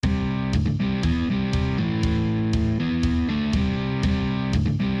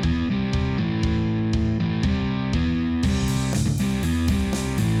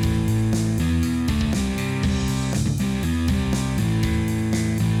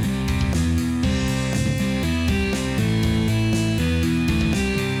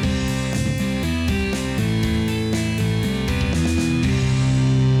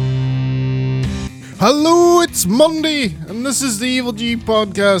Hello, it's Monday, and this is the Evil G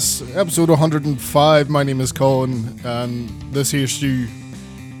Podcast, episode 105. My name is Colin, and this here's Stu.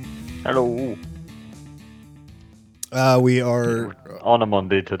 Hello. We are on a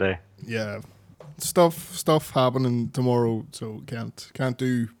Monday today. Yeah, stuff happening tomorrow, so can't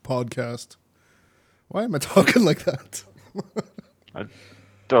do podcast. Why am I talking like that? I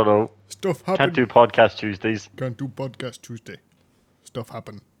don't know. Stuff happen. Can't do podcast Tuesdays. Can't do podcast Tuesday. Stuff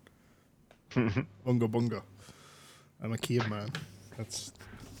happen. Bunga bunga. I'm a caveman. That's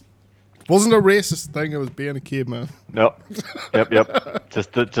wasn't a racist thing. I was being a caveman. No. Yep.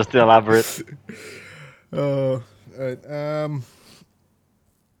 Just to elaborate. Right,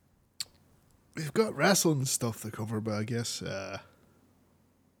 we've got wrestling stuff to cover, but I guess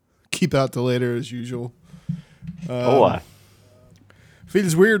keep that to later as usual.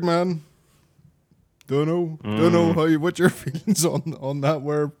 Feels weird, man. Don't know what your feelings on that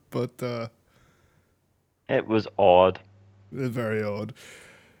were, but it was odd. Very odd.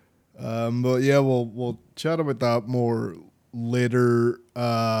 But yeah, we'll chat about that more later.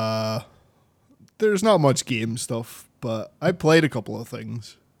 There's not much game stuff, but I played a couple of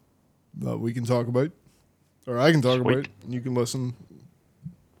things that we can talk about, or I can talk about. You can listen,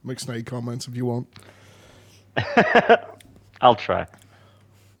 make snide comments if you want. I'll try.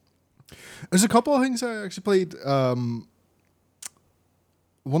 There's a couple of things I actually played.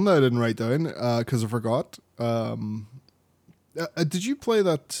 One that I didn't write down because I forgot. Did you play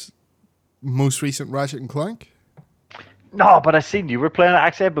that most recent Ratchet and Clank? No, but I seen you were playing it.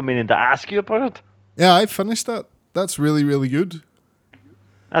 Actually, I've been meaning to ask you about it. Yeah, I finished that. That's really, really good.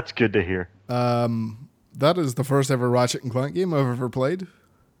 That's good to hear. That is the first ever Ratchet and Clank game I've ever played.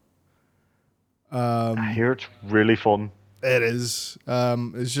 I hear it's really fun. It is.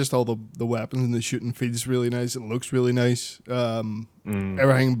 It's just all the weapons and the shooting feels really nice. It looks really nice.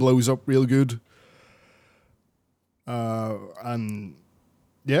 Everything blows up real good. And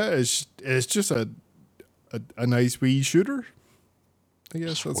yeah, it's just a nice wee shooter. I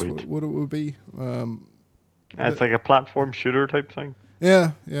guess Sweet. That's what it would be. It's like a platform shooter type thing.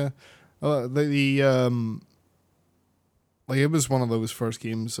 Yeah. Like it was one of those first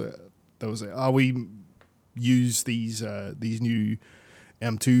games that was like, we use these new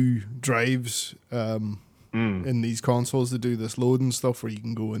M2 drives in these consoles to do this loading stuff where you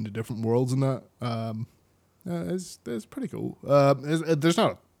can go into different worlds and that. It's pretty cool. There's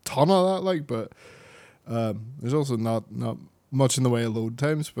not a ton of that, but there's also not much in the way of load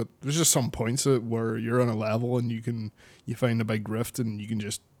times, but there's just some points where you're on a level and you find a big rift and you can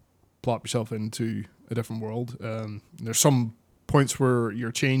just plop yourself into a different world. There's some points where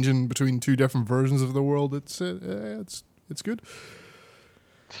you're changing between two different versions of the world. It's good.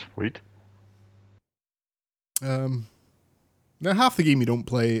 Sweet. Now half the game you don't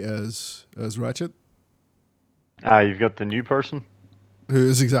play as Ratchet. You've got the new person Who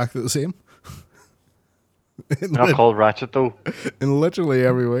is exactly the same. not called Ratchet though. In literally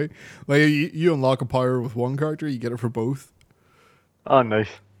every way. Like you unlock a power with one character, you get it for both. Oh, nice.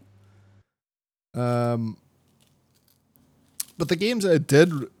 But the games I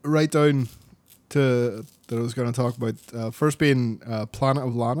did write down that I was going to talk about, first being Planet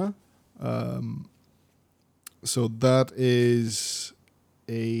of Lana. So that is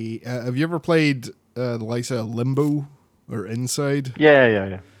have you ever played the likes of Limbo or Inside?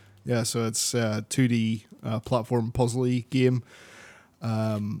 Yeah. Yeah, so it's a 2D platform puzzle-y game.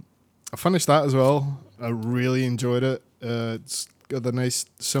 I finished that as well. I really enjoyed it. It's got a nice,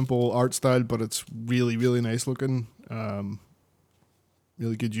 simple art style, but it's really, really nice looking.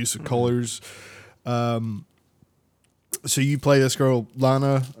 Really good use of colors. So you play this girl,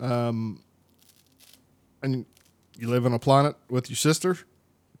 Lana, and you live on a planet with your sister.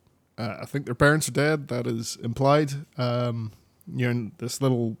 I think their parents are dead. That is implied. You're in this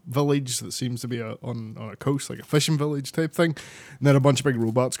little village that seems to be on a coast, like a fishing village type thing. And then a bunch of big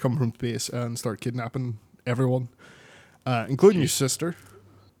robots come from space and start kidnapping everyone, including your sister.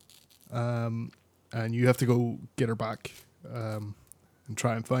 And you have to go get her back and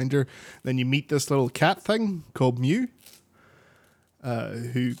try and find her. Then you meet this little cat thing called Mew,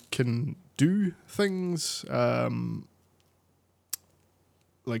 who can do things,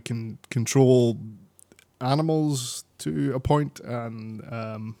 like can control animals to a point,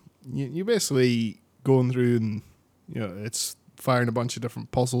 and you basically going through and it's firing a bunch of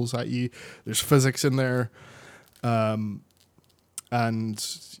different puzzles at you. There's physics in there, and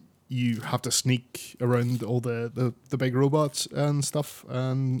you have to sneak around all the big robots and stuff,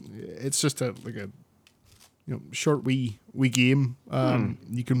 and it's just a short wee game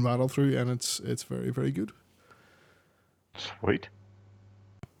you can rattle through, and it's very, very good. Sweet.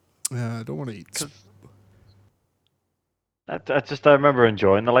 I don't want to I remember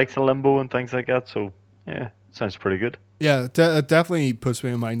enjoying the likes of Limbo and things like that. So yeah, sounds pretty good. Yeah, it definitely puts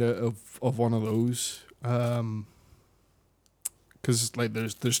me in mind of one of those. Because like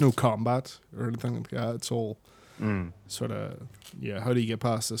there's no combat or anything like that. It's all sort of how do you get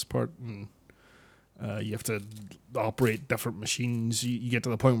past this part? And you have to operate different machines. You get to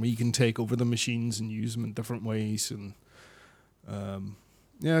the point where you can take over the machines and use them in different ways. And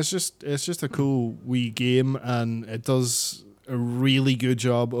it's just a cool wee game, and it does a really good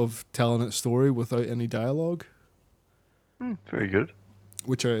job of telling its story without any dialogue. Very good.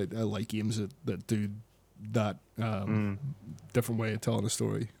 Which I like games that do that different way of telling a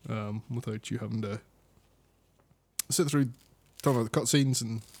story without you having to sit through talking about the cutscenes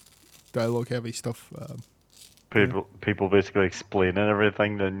and dialogue heavy stuff. People basically explaining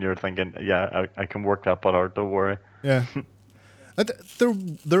everything, then you're thinking, yeah, I can work that part out, don't worry. Yeah.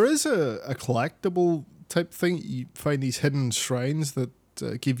 There is a collectible type thing. You find these hidden shrines that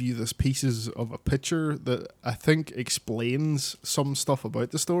give you this pieces of a picture that I think explains some stuff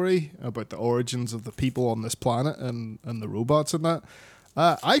about the story, about the origins of the people on this planet and the robots and that.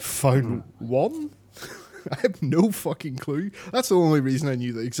 I found one. I have no fucking clue. That's the only reason I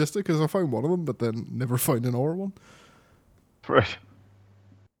knew they existed, because I found one of them, but then never found another one. Right.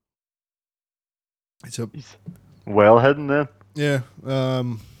 It's a well hidden then. Yeah.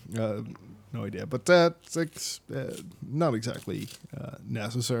 No idea, but it's not exactly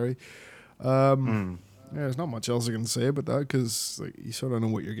necessary. There's not much else I can say about that, because like, you sort of know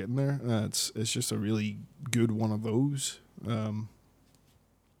what you're getting there. It's just a really good one of those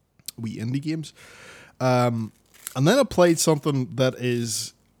wee indie games. And then I played something that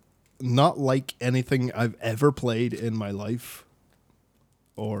is not like anything I've ever played in my life.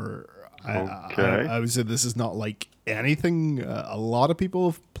 Or I would say this is not like anything a lot of people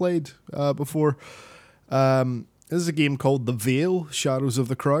have played before. This is a game called The Veil: Shadows of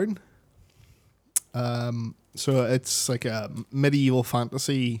the Crown. So it's like a medieval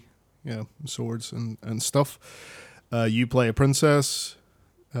fantasy, swords and stuff. You play a princess,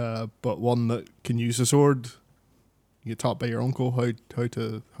 but one that can use a sword. You get taught by your uncle how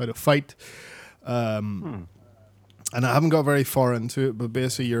to fight. And I haven't got very far into it, but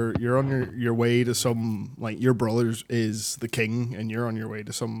basically you're on your way to some, like, your brother is the king, and you're on your way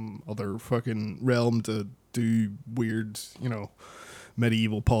to some other fucking realm to do weird,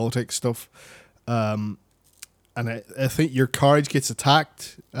 medieval politics stuff. And I think your carriage gets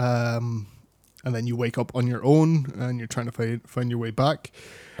attacked, and then you wake up on your own, and you're trying to find your way back.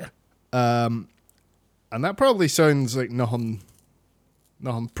 And that probably sounds like nothing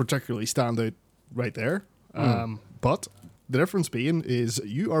particularly stand out right there. But the difference being is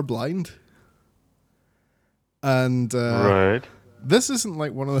you are blind. And right. This isn't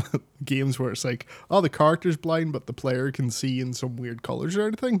like one of the games where it's like, the character's blind, but the player can see in some weird colors or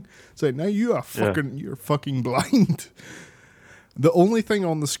anything. It's like, now you're fucking blind. The only thing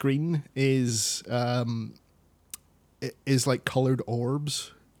on the screen is like colored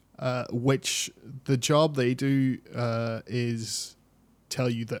orbs, which the job they do is tell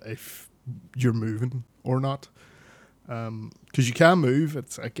you that if you're moving or not. Because you can move.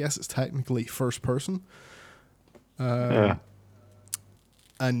 I guess it's technically first person. And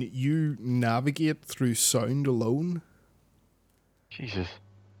you navigate through sound alone. Jesus.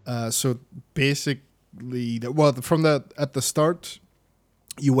 So basically, at the start,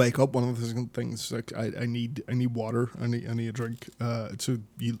 you wake up. One of the things like I need water. I need a drink. So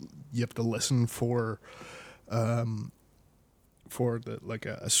you have to listen for a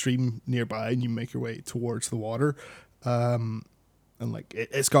stream nearby, and you make your way towards the water. And like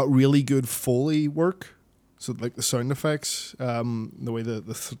it's got really good Foley work. So like the sound effects, the way the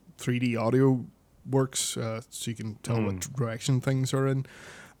 3D audio works, so you can tell what direction things are in.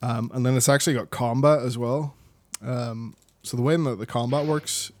 And then it's actually got combat as well. So the way the combat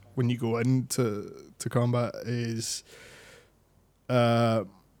works when you go into combat is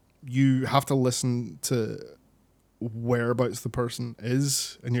you have to listen to whereabouts the person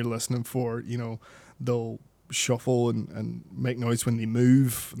is, and you're listening for, they'll shuffle and make noise when they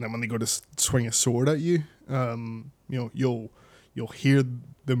move, and then when they go to swing a sword at you, you'll hear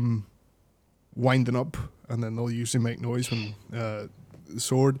them winding up, and then they'll usually make noise when the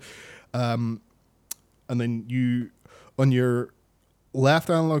sword, and then you on your left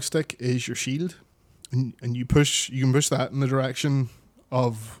analog stick is your shield, and you can push that in the direction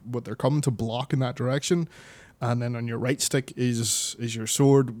of what they're coming to block in that direction, and then on your right stick is your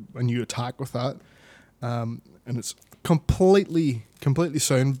sword, and you attack with that. And it's completely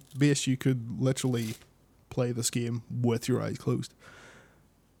sound based. You could literally play this game with your eyes closed.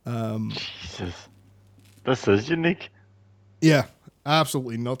 Jesus, this is unique. Yeah,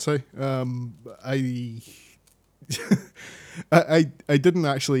 absolutely nutsy. I, I didn't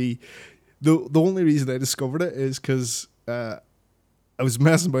actually. The only reason I discovered it is because I was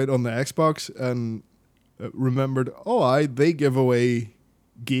messing about on the Xbox and remembered, they give away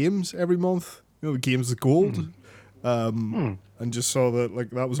games every month. Games with gold. And just saw that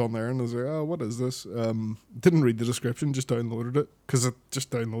that was on there, and I was like, oh, what is this? Didn't read the description, just downloaded it because it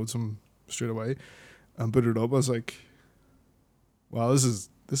just downloads them straight away, and put it up. I was like, wow, this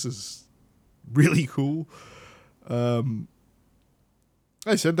is really cool. I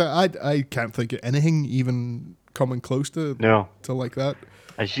said that I can't think of anything even coming close to like that.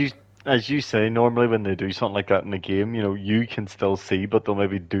 As you say, normally when they do something like that in a game, you can still see, but they'll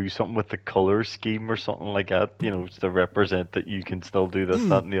maybe do something with the color scheme or something like that, to represent that you can still do this,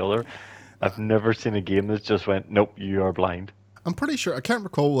 that, and the other. I've never seen a game that just went, nope, you are blind. I'm pretty sure, I can't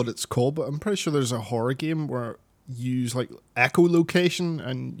recall what it's called, but I'm pretty sure there's a horror game where you use echolocation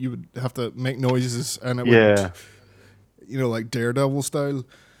and you would have to make noises and it would, like Daredevil style.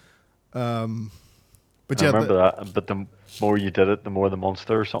 But I remember that, but the more you did it, the more the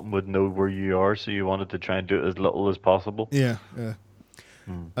monster or something would know where you are, so you wanted to try and do it as little as possible. Yeah.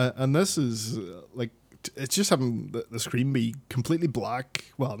 And this is it's just having the screen be completely black.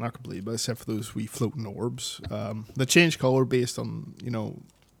 Well, not completely, but except for those wee floating orbs. They change color based on,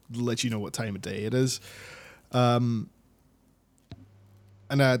 let you know what time of day it is. And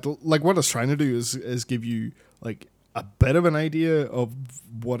what it's trying to do is give you a bit of an idea of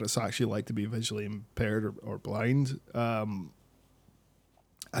what it's actually like to be visually impaired or blind. And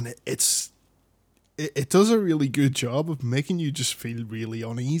it does a really good job of making you just feel really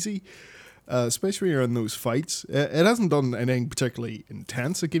uneasy, especially when you're in those fights. It hasn't done anything particularly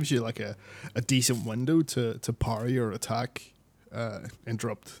intense. It gives you a decent window to parry or attack,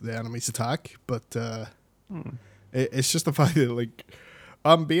 interrupt the enemy's attack. But it's just the fact that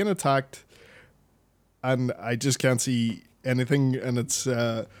I'm being attacked and I just can't see anything. And it's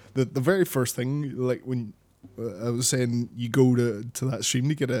the very first thing, when I was saying you go to that stream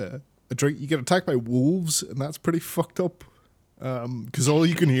to get a drink, you get attacked by wolves, and that's pretty fucked up. Because all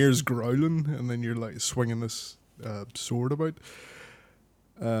you can hear is growling, and then you're swinging this sword about.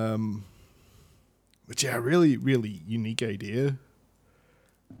 But yeah, really, really unique idea.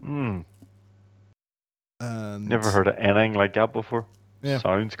 And Never heard of anything like that before. Yeah,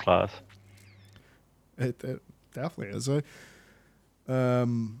 sounds class. It definitely is. It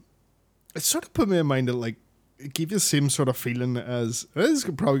sort of put me in mind that it gave you the same sort of feeling as, this is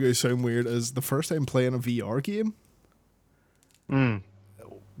probably going to sound weird, as the first time playing a VR game. Where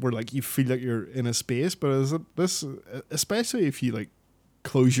you feel like you're in a space, but is it this, especially if you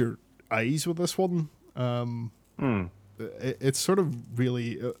close your eyes with this one, it's sort of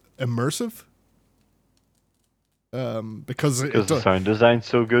really immersive. Because the sound design's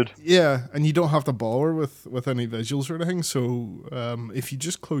so good. Yeah, and you don't have to bother with any visuals or anything. So if you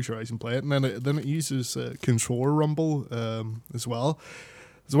just close your eyes and play it, and then it uses controller rumble as well.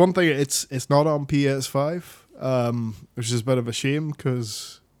 There's one thing, it's not on PS5, which is a bit of a shame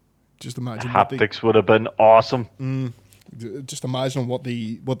because just imagine haptics would have been awesome. Just imagine what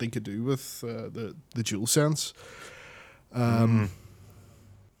they could do with the DualSense. And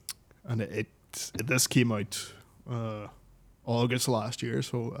this came out August last year,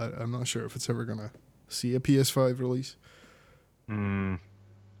 so I'm not sure if it's ever gonna see a PS5 release. Oh,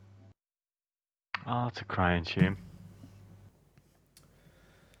 it's a crying shame.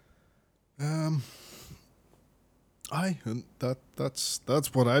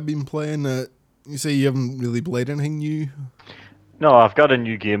 That's what I've been playing. You say you haven't really played anything new? No, I've got a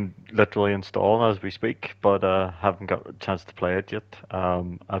new game literally installed as we speak, but haven't got a chance to play it yet.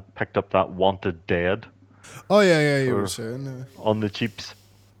 I picked up that Wanted Dead. Oh yeah, you were saying on the cheaps.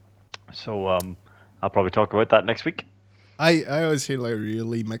 So I'll probably talk about that next week. I always hear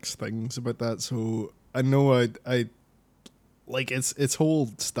really mixed things about that. So I know I like its whole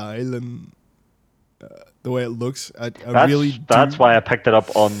style and the way it looks. That's why I picked it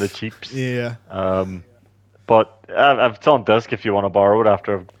up on the cheaps. Yeah. But it's on disc if you want to borrow it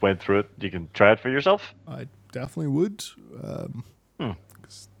after I've went through it. You can try it for yourself. I definitely would.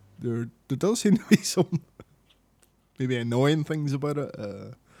 'Cause there does seem to be some maybe annoying things about it.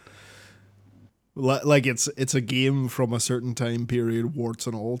 It's a game from a certain time period, warts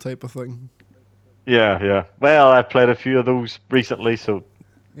and all type of thing. Yeah. Well, I've played a few of those recently, so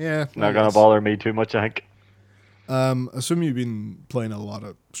yeah, not gonna bother me too much, I think. Assume you've been playing a lot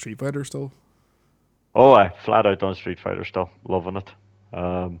of Street Fighter still. Oh, I flat out on Street Fighter still, loving it.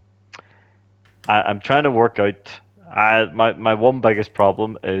 I'm trying to work out. My one biggest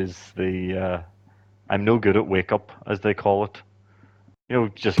problem is the I'm no good at wake up, as they call it.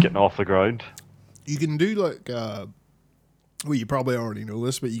 Just getting off the ground. You can do like, well, you probably already know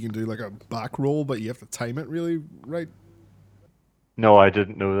this, but you can do like a back roll, but you have to time it really right. No, I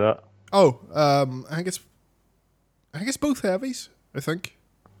didn't know that. Oh, I think it's both heavies. I think.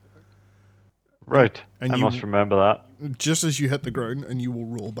 Right. And I you, must remember that. just as you hit the ground, and you will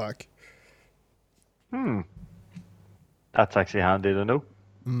roll back. That's actually handy to know.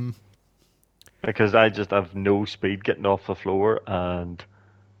 Because I just have no speed getting off the floor, and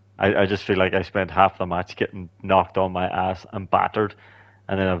I just feel like I spent half the match getting knocked on my ass and battered,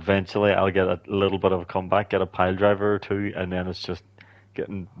 and then eventually I'll get a little bit of a comeback, get a pile driver or two, and then it's just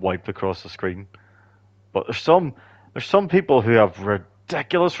getting wiped across the screen. But there's some people who have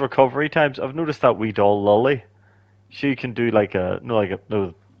ridiculous recovery times. I've noticed that wee doll Lily. She can do like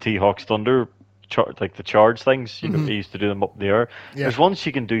no T-Hawk's Thunder, like the charge things. They used to do them up in the air. Yeah. There's one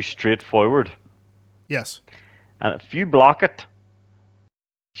she can do straight forward. Yes. And if you block it,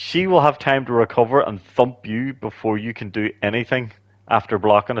 she will have time to recover and thump you before you can do anything after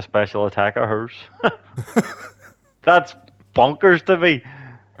blocking a special attack of hers. That's bonkers to me.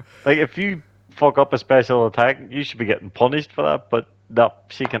 Like, if you fuck up a special attack, you should be getting punished for that, but no,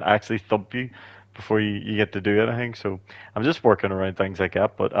 she can actually thump you before you get to do anything. So I'm just working around things like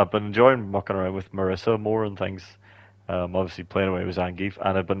that, but I've been enjoying mucking around with Marissa more and things. Obviously playing away with Zangief,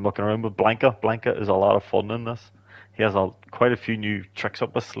 and I've been mucking around with Blanca. Blanca is a lot of fun in this. He has quite a few new tricks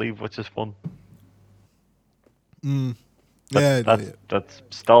up his sleeve, which is fun. That's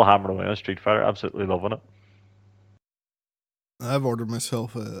still hammering away on Street Fighter. Absolutely loving it. I've ordered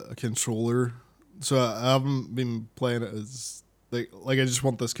myself a controller, so I haven't been playing it as like I just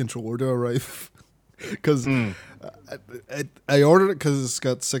want this controller to arrive because I ordered it because it's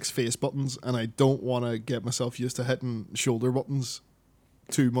got 6 face buttons, and I don't want to get myself used to hitting shoulder buttons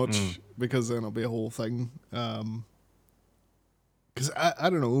too much because then it'll be a whole thing. Because I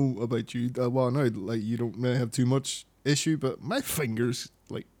don't know about you. Well, no, like you don't really have too much issue, but my fingers,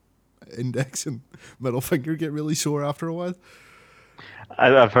 like index and middle finger, get really sore after a while.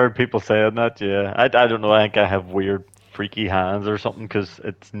 I've heard people saying that. Yeah, I don't know. I think I have weird, freaky hands or something because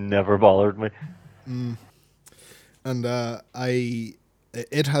it's never bothered me. And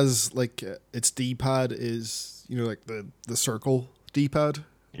it has like its D-pad is like the circle D-pad.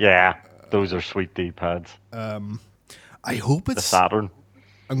 Yeah, those are sweet D-pads. I hope it's the Saturn.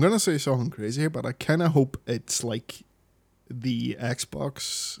 I'm gonna say something crazy here, but I kind of hope it's like the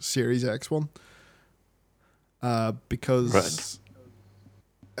Xbox Series X one. Because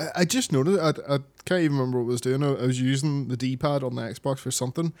I just noticed I can't even remember what I was doing. I was using the D-pad on the Xbox for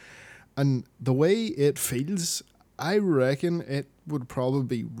something, and the way it feels, I reckon it would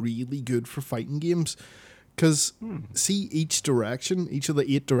probably be really good for fighting games. Because see, each of the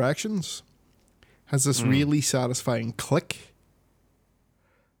 8 directions has this really satisfying click.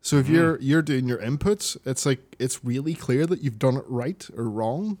 So if you're doing your inputs, it's like it's really clear that you've done it right or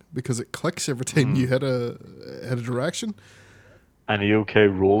wrong because it clicks every time you hit a direction. And are you okay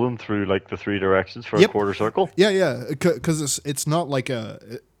rolling through like the 3 directions for a quarter circle? Yeah, because it's not like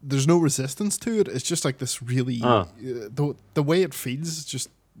there's no resistance to it. It's just like this really the way it feels just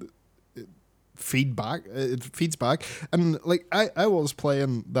feedback. It feeds back, and like I was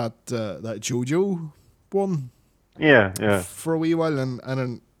playing that JoJo one. Yeah. For a wee while,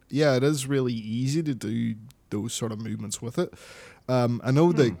 and it is really easy to do those sort of movements with it. I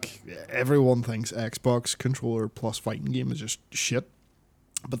know that everyone thinks Xbox controller plus fighting game is just shit,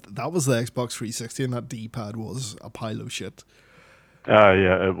 but that was the Xbox 360, and that D-pad was a pile of shit.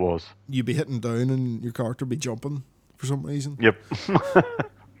 Yeah, it was. You'd be hitting down, and your character would be jumping for some reason. Yep.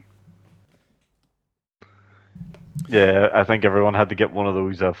 Yeah, I think everyone had to get one of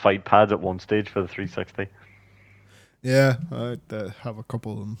those fight pads at one stage for the 360. Yeah, I have a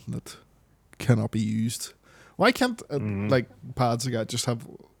couple of them that cannot be used. Why can't like pads like that just have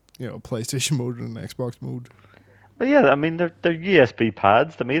PlayStation mode and an Xbox mode? But yeah, I mean they're USB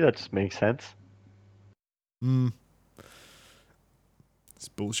pads. To me, that just makes sense. It's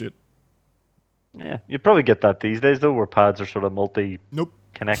bullshit. Yeah, you probably get that these days though, where pads are sort of Nope.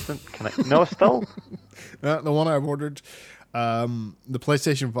 No, still. The one I've ordered, the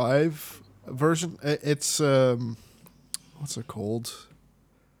PlayStation 5 version. It's what's it called?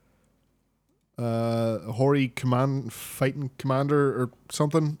 Hori Fighting Commander or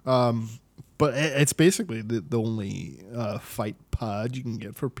something. But it's basically the only fight pad you can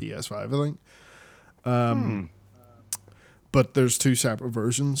get for PS5, I think. But there's 2 separate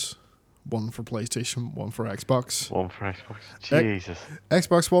versions. One for PlayStation, one for Xbox. Jesus.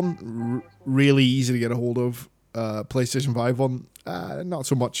 Xbox One, really easy to get a hold of. PlayStation 5 one, not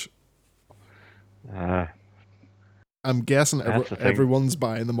so much. I'm guessing That's the thing. everyone's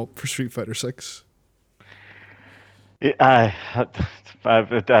buying them up for Street Fighter 6. I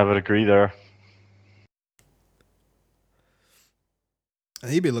would agree there.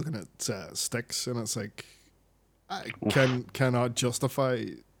 And he'd be looking at sticks, and it's like, I Oof. cannot justify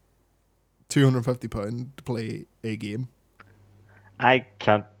 £250 to play a game. I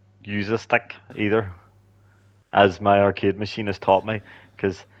can't use a stick either, as my arcade machine has taught me,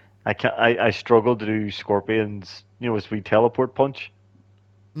 because I can't. I struggle to do Scorpion's, his wee teleport punch,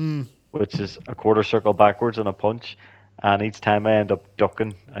 Mm. which is a quarter circle backwards and a punch, and each time I end up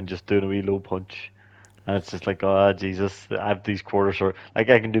ducking and just doing a wee low punch. And it's just like, oh Jesus, I have these quarter circle. Like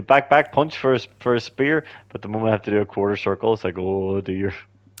I can do back punch for a spear, but the moment I have to do a quarter circle, it's like, oh dear.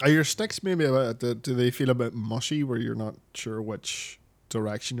 Are your sticks maybe do they feel a bit mushy where you're not sure which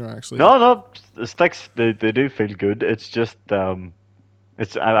direction you're actually? No, the sticks they do feel good. It's just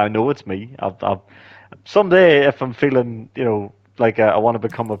it's I know it's me. I'll someday if I'm feeling like I want to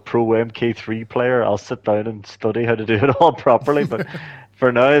become a pro MK3 player, I'll sit down and study how to do it all properly. But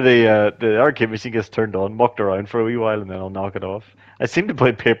for now, the arcade machine gets turned on, mucked around for a wee while, and then I'll knock it off. I seem to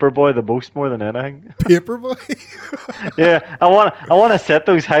play Paperboy the most more than anything. Paperboy? Yeah, I want to set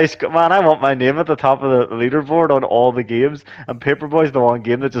those high score. Man, I want my name at the top of the leaderboard on all the games. And Paperboy's the one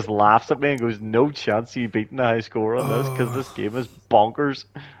game that just laughs at me and goes, "No chance of you beating the high score on this because Oh, this game is bonkers."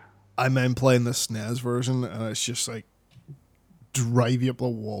 I'm in playing the SNES version, and it's just like drive you up the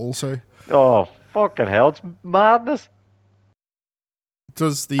wall. So Oh fucking hell, it's madness.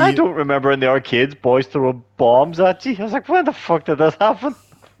 does I the don't remember in the arcades boys throwing bombs at you. I was like, when the fuck did this happen?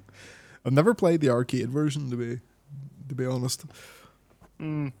 I've never played the arcade version to be honest.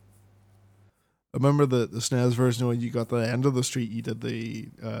 Mm, I remember the SNES version when you got the end of the street, you did the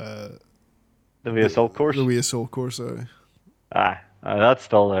assault the course. wee assault course. That's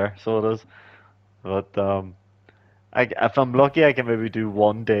still there, so it is. But if I'm lucky, I can maybe do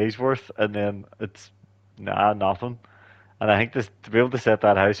one day's worth, and then it's nothing. And I think to be able to set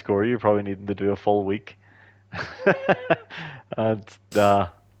that high score, you probably need to do a full week. And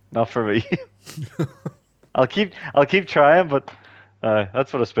not for me. I'll keep trying, but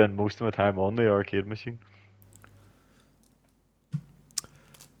that's what I spend most of my time on, the arcade machine.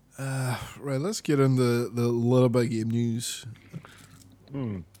 Right, let's get into the little bit of game news.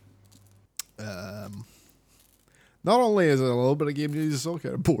 Hmm. Not only is it a little bit of game news, it's all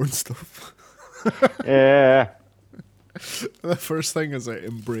kind of boring stuff. Yeah. The first thing is that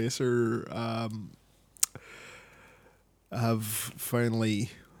Embracer have finally,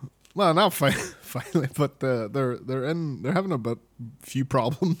 well, not finally, but they're having few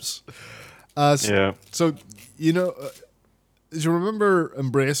problems. Yeah. So you know, do you remember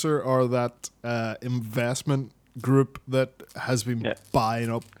Embracer or that investment group that has been Yeah. buying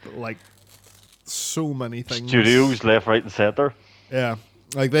up like so many things? Studios left, right, and center. Yeah,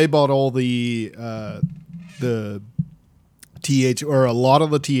 like they bought all the TH or a lot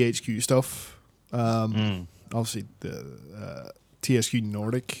of the THQ stuff. Mm. Obviously the THQ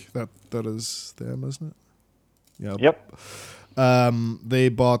Nordic that is them, isn't it? Yeah. Yep. They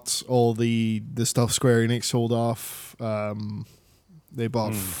bought all the stuff Square Enix sold off. They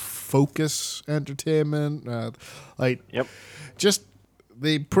bought Mm. Focus Entertainment. Yep. Just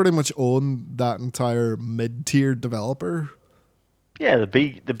they pretty much own that entire mid-tier developer. Yeah, the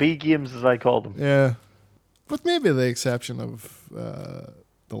B games as I call them. Yeah, with maybe the exception of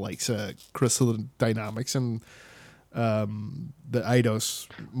the likes of Crystal Dynamics and the Eidos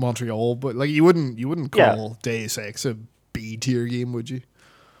Montreal, but like you wouldn't Yeah. call Deus Ex a B tier game, would you?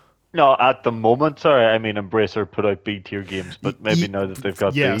 No, at the moment, sorry, I mean Embracer put out B tier games, but maybe now that they've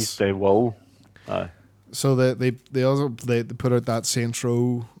got these, Yes. they will. So they also they put out that Saints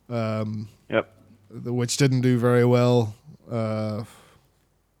Row, Yep. which didn't do very well,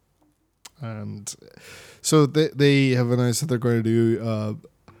 and so they have announced that they're going to do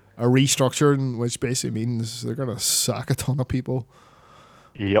a restructuring, which basically means they're going to sack a ton of people.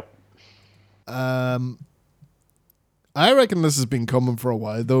 Yep. I reckon this has been coming for a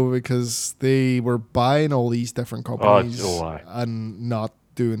while though, because they were buying all these different companies aye. and not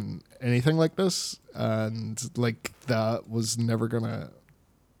doing anything like this, and like that was never gonna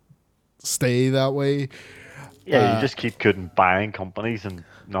stay that way. Yeah, you just keep couldn't buying companies and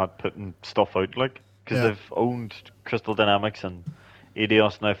not putting stuff out, like, because Yeah, they've owned Crystal Dynamics and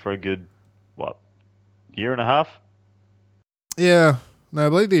Eidos now for a good, what, year and a half? yeah. Now I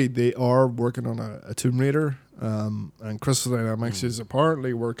believe they are working on a Tomb Raider, and Crystal Dynamics is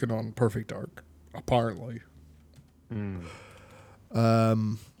apparently working on Perfect Dark. Apparently, Mm.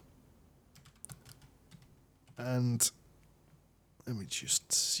 and Let me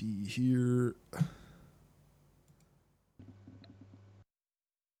just see here.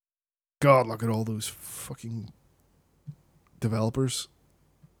 God, look at all those fucking developers.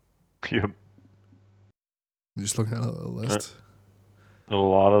 Yep. I'm just looking at a list. A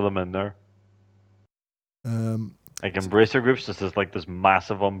lot of them in there. Like Embracer groups, this is like this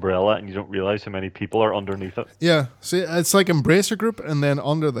massive umbrella, and you don't realize how many people are underneath it. Yeah, see, it's like Embracer Group, and then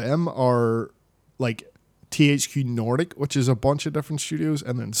under them are like THQ Nordic, which is a bunch of different studios,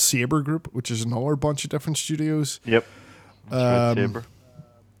 and then Saber Group, which is another bunch of different studios. Yep. That's right, Saber.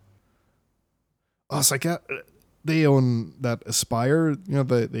 Oh, it's like they own that Aspire. You know,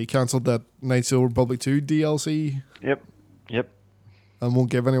 they cancelled that Knights of the Republic 2 DLC. Yep. And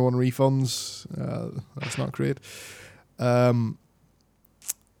won't give anyone refunds. That's not great. They own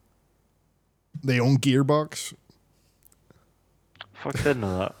Gearbox. Fuck, didn't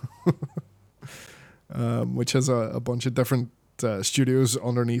know that. Which has a bunch of different studios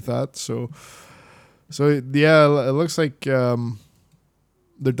underneath that. So yeah, it looks like they're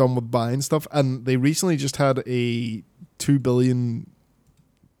done with buying stuff. And they recently just had a £2 billion,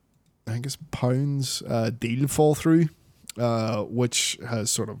 I think it's pounds, deal fall through. Which has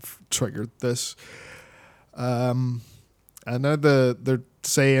sort of triggered this. And now they're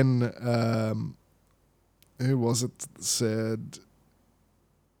saying, who was it that said,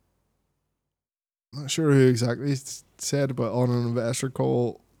 I'm not sure who exactly said, but on an investor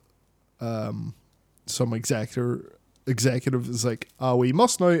call, some executive is like, we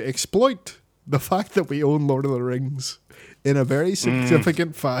must now exploit the fact that we own Lord of the Rings in a very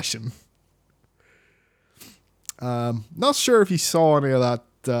significant fashion. Not sure if you saw any of that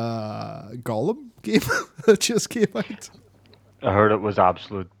Gollum game that just came out. I heard it was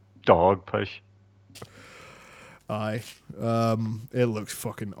absolute dog push. Aye. It looks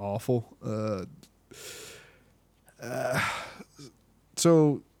fucking awful.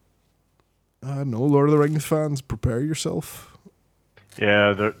 So, I don't know, Lord of the Rings fans, prepare yourself.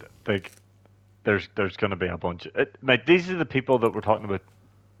 Yeah, there's going to be a bunch. Like, these are the people that we're talking about.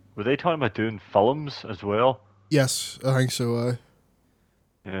 Were they talking about doing films as well? Yes, I think so.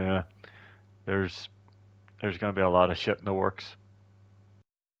 Yeah, there's going to be a lot of shit in the works.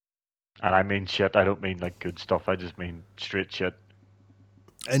 And I mean shit, I don't mean like good stuff, I just mean straight shit.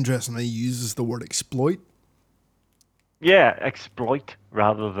 Interestingly, he uses the word exploit. Yeah, exploit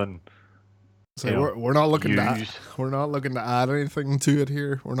rather than. So we're not looking to add anything to it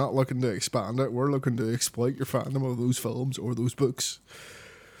here. We're not looking to expand it. We're looking to exploit your fandom of those films or those books.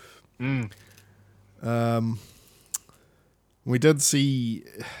 We did see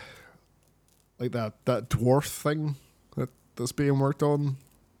like that dwarf thing that's being worked on.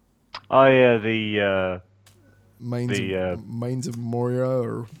 Oh yeah, the Mines of Moria,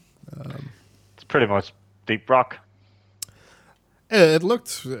 or it's pretty much Deep Rock. Yeah, it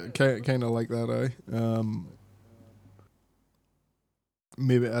looked kind of like that.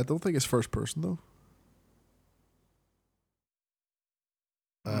 Maybe I don't think it's first person though.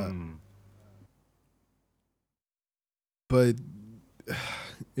 But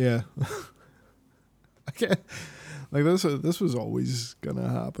yeah, I can't, like this was always gonna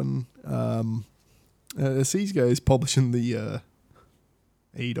happen. It's these guys publishing the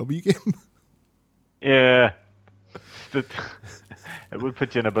AEW game. Yeah, it would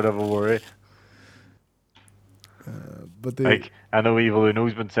put you in a bit of a worry. But I know Evil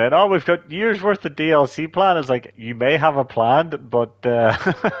Uno's been saying, "Oh, we've got years worth of DLC plan." It's like, you may have a plan, but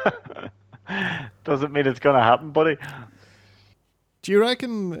doesn't mean it's gonna happen, buddy. Do you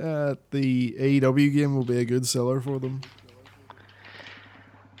reckon the AEW game will be a good seller for them?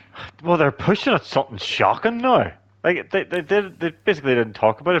 Well, they're pushing at something shocking now. Like they basically didn't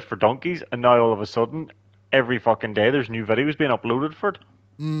talk about it for donkeys, and now all of a sudden, every fucking day there's new videos being uploaded for it.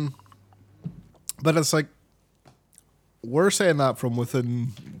 But it's like, we're saying that from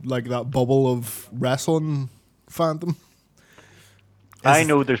within like that bubble of wrestling fandom. I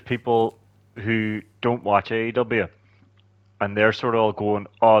know there's people who don't watch AEW, and they're sort of all going,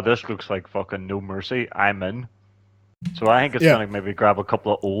 "Oh, this looks like fucking No Mercy. I'm in." So I think it's gonna maybe grab a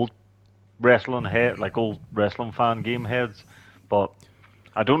couple of old wrestling fan game heads, but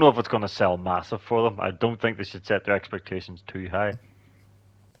I don't know if it's gonna sell massive for them. I don't think they should set their expectations too high,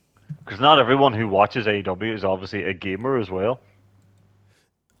 because not everyone who watches AEW is obviously a gamer as well.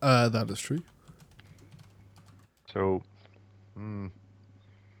 That is true. So, I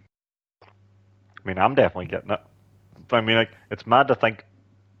mean, I'm definitely getting it. I mean, like, it's mad to think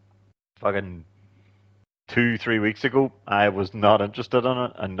fucking 2-3 weeks ago I was not interested in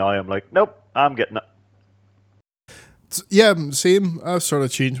it, and now I'm like, nope, I'm getting it. Yeah, same. I've sort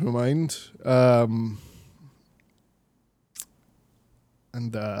of changed my mind.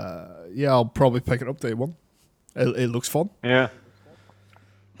 And I'll probably pick it up day one. It looks fun. Yeah.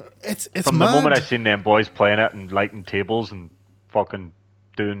 It's From mad. the moment I seen them boys playing it and lighting tables and fucking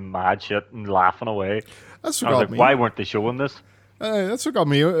doing mad shit and laughing away, That's what I was got like, me. why weren't they showing this? That's what got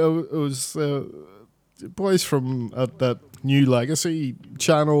me. It was boys from that New Legacy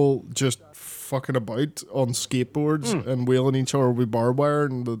channel just fucking about on skateboards and wheeling each other with barbed wire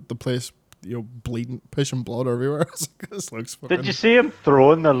and the place, bleeding, pushing blood everywhere. This looks fucking... Did you see him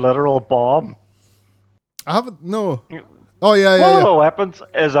throwing the literal bomb? I haven't. No. Oh yeah. One of the weapons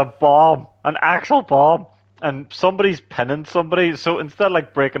is a bomb, an actual bomb, and somebody's pinning somebody. So instead of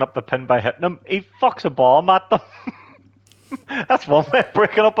like breaking up the pin by hitting them, he fucks a bomb at them. That's one way of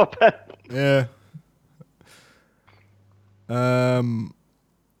breaking up a pin. Yeah.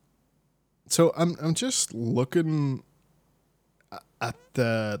 So I'm just looking at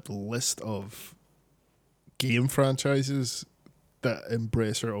the list of game franchises that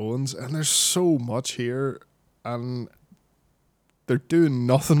Embracer owns, and there's so much here, and they're doing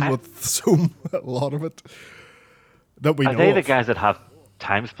nothing with a lot of it that we know. Are they the of. guys that have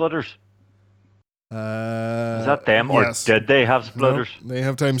time splitters? Is that them, yes. or did they have splitters? No, they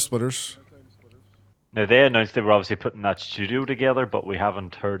have time splitters. Now, they announced they were obviously putting that studio together, but we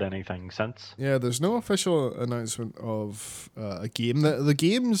haven't heard anything since. Yeah, there's no official announcement of a game. The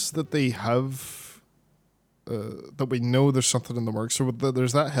games that they have, that we know there's something in the works. So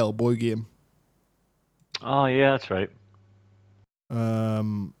there's that Hellboy game. Oh, yeah, that's right.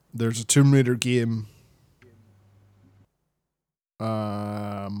 There's a Tomb Raider game.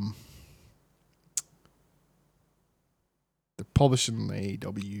 They're publishing the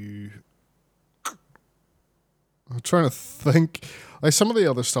AEW. I'm trying to think. Like some of the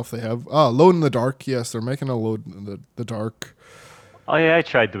other stuff they have. Alone in the Dark. Yes, they're making a Alone in the Dark. Oh, yeah, I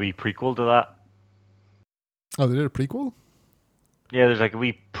tried the wee prequel to that. Oh, they did a prequel? Yeah, there's like a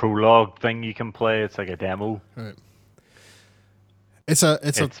wee prologue thing you can play. It's like a demo. Right. It's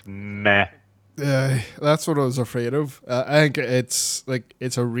meh. That's what I was afraid of. I think it's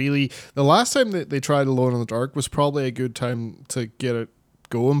a really... The last time that they tried Alone in the Dark was probably a good time to get it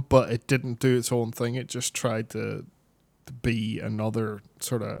going, but it didn't do its own thing. It just tried to be another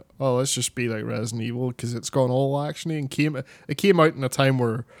sort of, let's just be like Resident Evil, because it's gone all actiony, and it came out in a time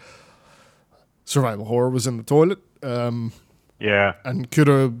where survival horror was in the toilet. Yeah. And could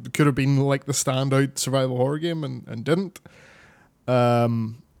have been like the standout survival horror game and didn't.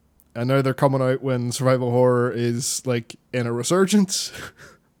 And now they're coming out when survival horror is like in a resurgence.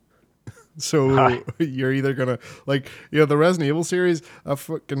 So you're either gonna the Resident Evil series, a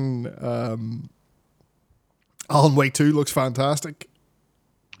fucking Alan Wake 2 looks fantastic.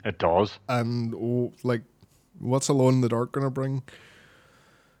 It does. And what's Alone in the Dark gonna bring?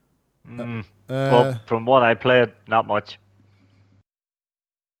 Well, from what I played, not much.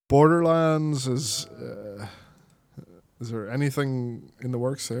 Borderlands is there anything in the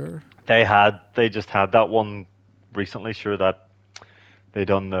works there? They just had that one recently, sure, that they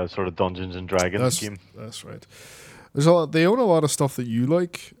done the sort of Dungeons and Dragons game. That's right. They own a lot of stuff that you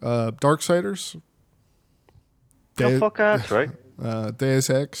like. Darksiders. That's right. Deus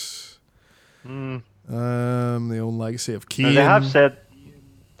Ex. They own Legacy of Kain. They have said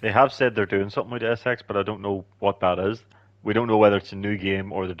they're doing something with Deus Ex, but I don't know what that is. We don't know whether it's a new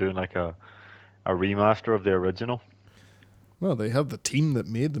game or they're doing like a remaster of the original. Well, they have the team that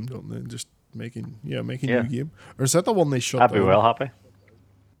made them, don't they? Just making new game. Or is that the one they shut I'd down? be well happy.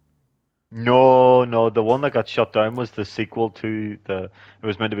 No, the one that got shut down was the sequel to it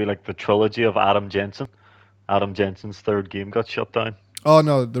was meant to be like the trilogy of Adam Jensen. Adam Jensen's third game got shut down. Oh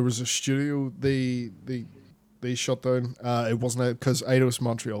no, there was a studio they shut down. It wasn't because Eidos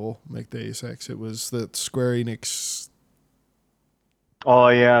Montreal make Deus Ex. It was that Square Enix. Oh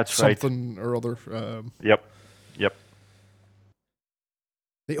yeah, that's something or other. Yep.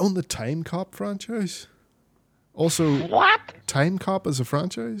 They own the Time Cop franchise. Also, what? Time Cop is a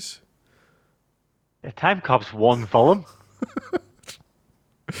franchise? Yeah, Time Cop's one film.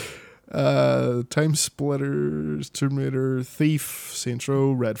 Time Splitters, Tomb Raider, Thief, Saints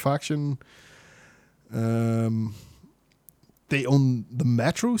Row, Red Faction. They own the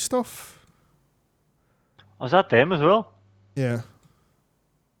Metro stuff. Was that them as well? Yeah.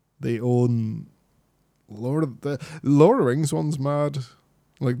 They own Lord of the Rings one's mad.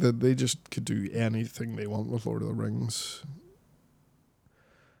 Like they just could do anything they want with Lord of the Rings.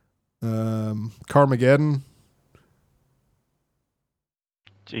 Carmageddon.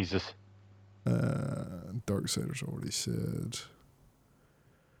 Jesus. Darksiders already said.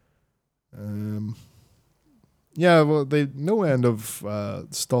 Yeah, well, they no end of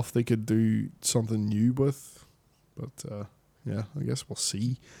stuff they could do something new with, but yeah, I guess we'll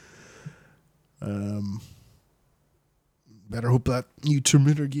see. Better hope that new Tomb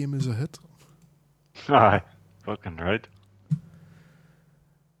Raider game is a hit. Aye, fucking right. Do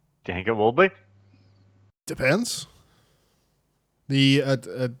you think it will be? Depends.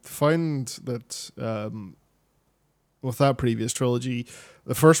 I find that with that previous trilogy,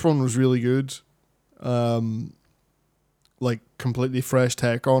 the first one was really good. Like completely fresh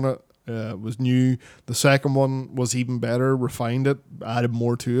take on it. Was new. The second one was even better, refined it, added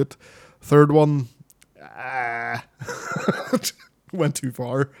more to it. Third one, went too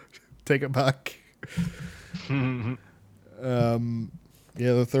far. Take it back.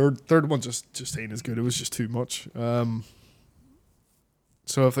 Yeah, the third one just ain't as good. It was just too much.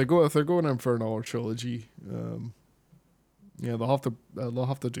 So if they're going in for another trilogy, yeah, they'll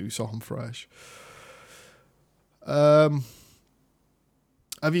have to do something fresh. Have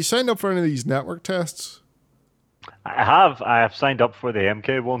you signed up for any of these network tests? I have signed up for the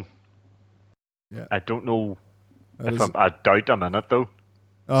MK one. Yeah. I don't know That I doubt I'm in it though.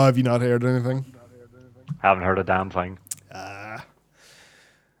 Oh, have you not heard anything? Haven't heard a damn thing.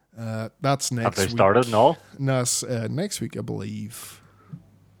 That's next week. Have they started and all? No, it's, next week, I believe.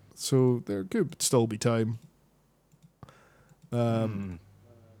 So there could still be time. Yeah,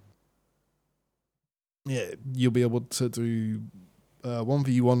 you'll be able to do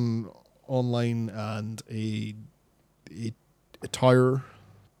 1v1 online and a tower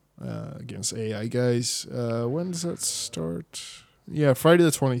against AI guys. When does that start? Yeah, Friday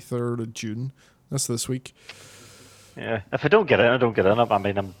the 23rd of June. That's this week. Yeah, if I don't get in, I don't get in. I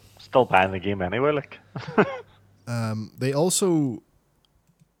mean, I'm still buying the game anyway. Like, They also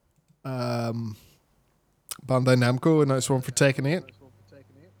Bandai Namco announced one for Tekken 8.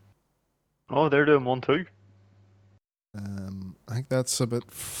 oh, they're doing one too. I think that's a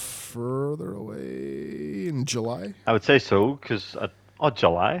bit further away in July. I would say so because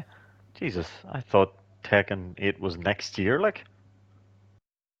July. Jesus, I thought Tekken 8 was next year. Like,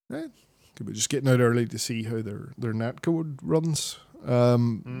 Right. Could be just getting out early to see how their netcode runs.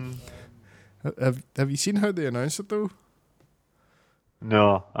 Have you seen how they announced it though?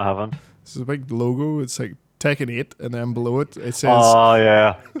 no, I haven't. This is a big logo. It's like Tekken 8, and then below it says Oh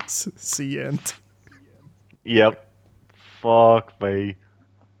yeah, "See end." yep. Fuck me.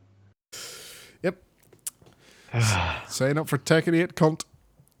 Yep. Sign up for Tekken 8, cunt.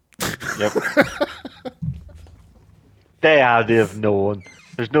 Yep. They had to have known.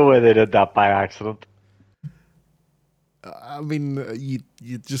 There's no way they did that by accident. I mean, you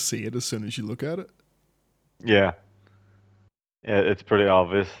just see it as soon as you look at it. Yeah. Yeah, it's pretty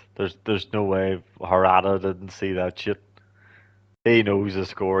obvious. There's no way Harada didn't see that shit. He knows the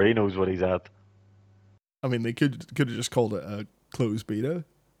score. He knows what he's at. I mean, they could have just called it a closed beta,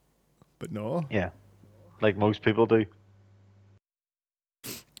 but no. Yeah, like most people do.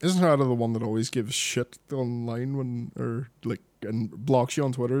 Isn't Harada the one that always gives shit online and blocks you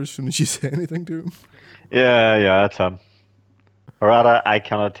on Twitter as soon as you say anything to him? Yeah, that's him. Harada, I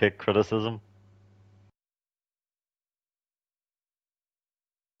cannot take criticism.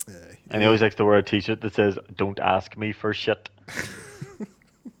 And he always likes to wear a t-shirt that says, "Don't ask me for shit."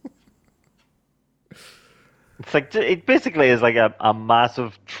 It's like, it basically is like a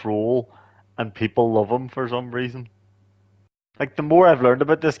massive troll, and people love him for some reason. Like, the more I've learned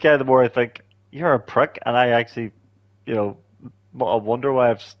about this guy, the more I think, you're a prick, and I actually, I wonder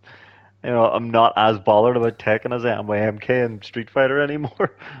why I'm not as bothered about Tekken as I am with MK and Street Fighter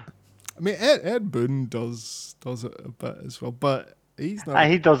anymore. I mean, Ed Boon does it a bit as well, but he's not.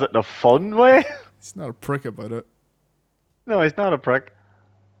 He does it in a fun way. He's not a prick about it. No, he's not a prick.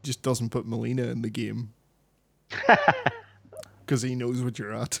 Just doesn't put Melina in the game because he knows what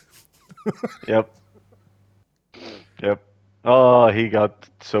you're at. Yep. Oh, he got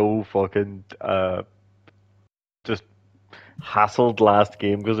so fucking just hassled last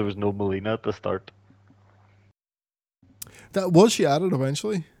game because there was no Melina at the start. That was she added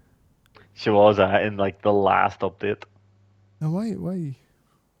eventually. She was in like the last update. Now why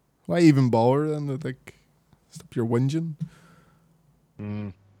even bother then? Like, stop your whinging.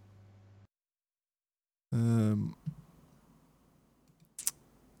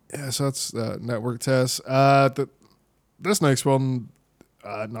 Yeah, so that's network tests. This next one,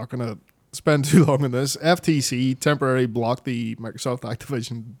 not gonna spend too long on this. FTC temporarily blocked the Microsoft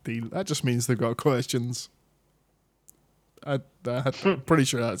Activision deal. That just means they've got questions. I'm pretty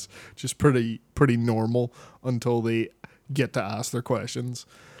sure that's just pretty normal until they get to ask their questions.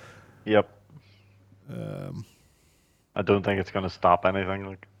 Yep. I don't think it's gonna stop anything.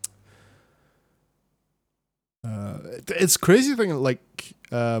 Like, it's crazy thing like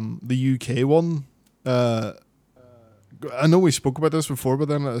the UK one I know we spoke about this before, but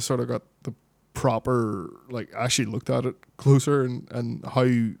then I sort of got the proper, like, actually looked at it closer and how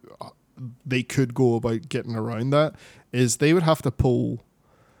they could go about getting around that is they would have to pull,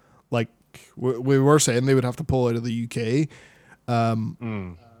 like, we were saying they would have to pull out of the UK.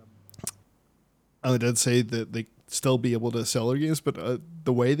 And they did say that they still be able to sell their games, but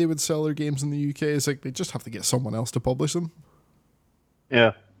the way they would sell their games in the UK is like they just have to get someone else to publish them.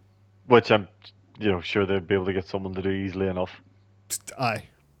 Yeah, which I'm, sure they'd be able to get someone to do easily enough. Aye,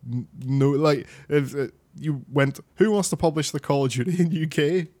 no, like if you went, who wants to publish the Call of Duty in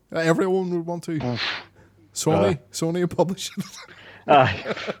UK? Everyone would want to. Sony would publish it.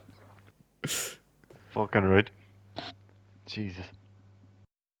 Aye, fucking right. Jesus.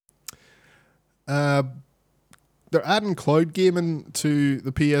 They're adding cloud gaming to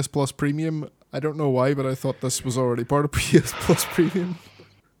the PS Plus Premium. I don't know why, but I thought this was already part of PS Plus Premium.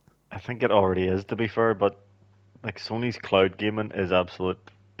 I think it already is, to be fair, but like Sony's cloud gaming is absolute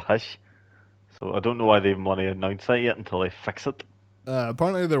pish. So I don't know why they even want to announce that yet until they fix it.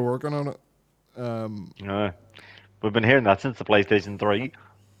 Apparently they're working on it. We've been hearing that since the PlayStation 3.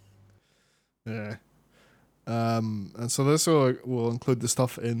 Yeah. And so this will include the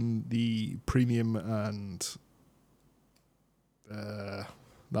stuff in the premium and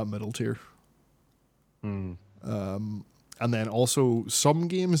that middle tier. And then also some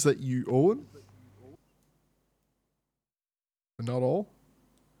games that you own, but not all.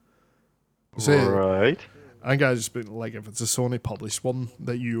 Right. I think I just been like, if it's a Sony published one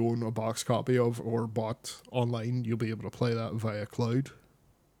that you own a box copy of or bought online, you'll be able to play that via cloud.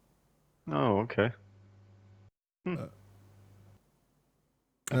 Oh, okay. If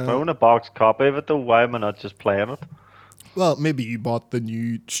I own a box copy of it, though, why am I not just playing it? Well, maybe you bought the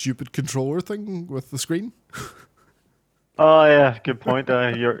new stupid controller thing with the screen. Oh yeah, good point.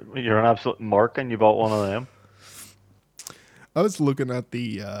 You're an absolute mark, and you bought one of them. I was looking at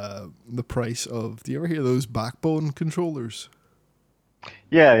the price of. Do you ever hear those Backbone controllers?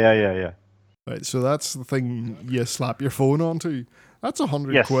 Yeah. Right, so that's the thing you slap your phone onto. That's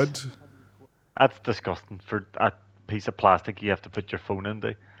 £100 quid. That's disgusting. For a piece of plastic, you have to put your phone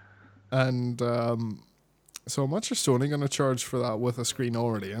into. And so how much is Sony going to charge for that with a screen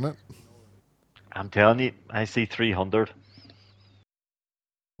already in it? I'm telling you, I see 300.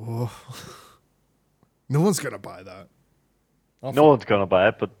 Oh, no one's going to buy that. No one's going to buy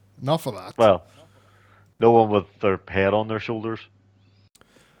it, but not for that. Well, no one with their head on their shoulders.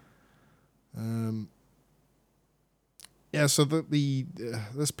 Yeah, so the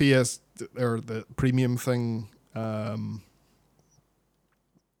this PS or the premium thing, the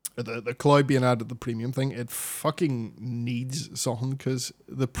cloud being added to the premium thing, it fucking needs something because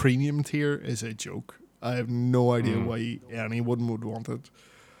the premium tier is a joke. I have no idea why anyone would want it.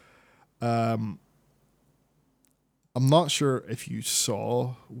 I'm not sure if you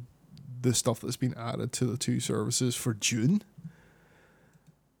saw the stuff that's been added to the two services for June.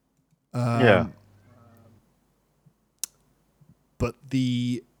 Yeah. But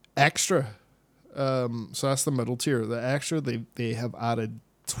the extra, so that's the middle tier. The extra, they have added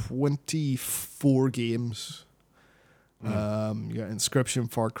 24 games. You got Inscription,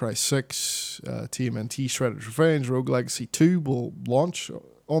 Far Cry 6, TMNT, Shredder's Revenge, Rogue Legacy 2 will launch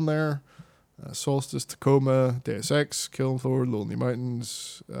on there. Solstice, Tacoma, Deus Ex, Killing Floor, Lonely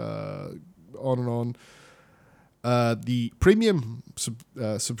Mountains, on and on. The premium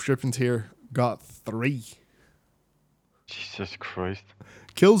subscription tier got 3. Jesus Christ.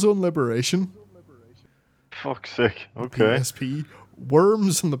 Killzone Liberation. Fuck's sake. Okay. PSP.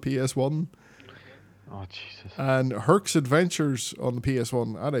 Worms on the PS1. Oh, Jesus. And Herc's Adventures on the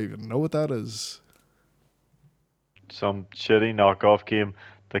PS1. I don't even know what that is. Some shitty knockoff game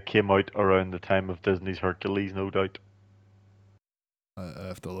that came out around the time of Disney's Hercules, no doubt. I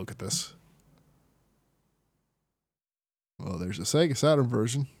have to look at this. Well, there's a Sega Saturn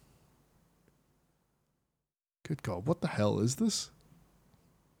version. Good God, what the hell is this?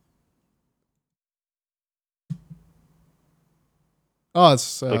 Oh,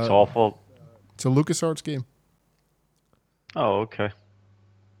 it's Looks awful. It's a LucasArts game. Oh, okay.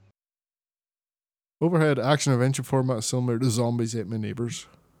 Overhead action adventure format similar to Zombies Ate My Neighbors.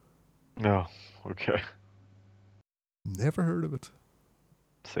 No, okay. Never heard of it.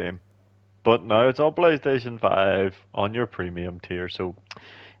 Same. But now it's on PlayStation 5 on your premium tier, so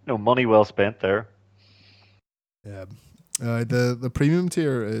money well spent there. Yeah. The premium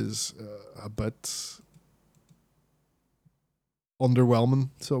tier is a bit underwhelming,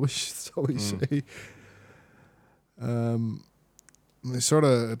 so we say. They sort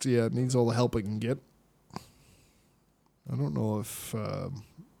of it needs all the help it can get. I don't know if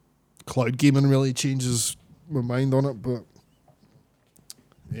cloud gaming really changes my mind on it, but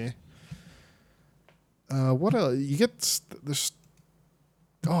yeah. What else? You get there's.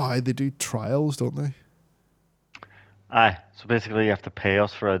 Oh, they do trials, don't they? Aye. So basically, you have to pay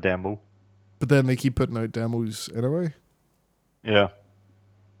us for a demo. But then they keep putting out demos anyway. Yeah.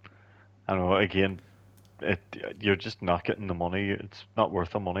 I don't know. Again, you're just not getting the money. It's not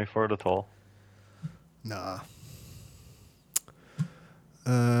worth the money for it at all. Nah.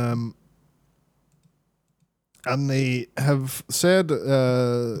 And they have said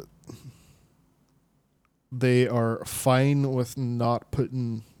they are fine with not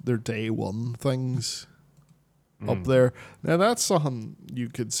putting their day one things up there. Now that's something you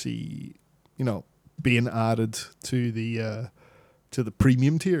could see, being added to the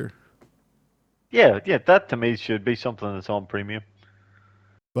premium tier. Yeah, that to me should be something that's on premium.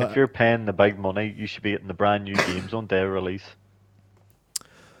 But if you're paying the big money, you should be getting the brand new games on day of release.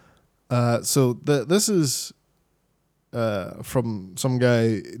 So this is from some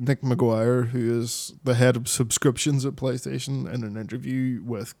guy, Nick McGuire, who is the head of subscriptions at PlayStation, in an interview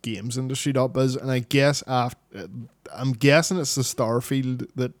with GamesIndustry.biz, and I guess I'm guessing it's the Starfield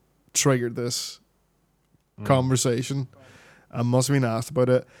that triggered this conversation. I must have been asked about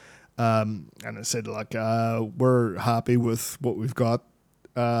it, and it said like, we're happy with what we've got,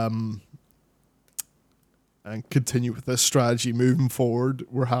 and continue with this strategy moving forward.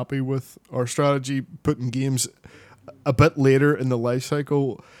 We're happy with our strategy. Putting games a bit later in the life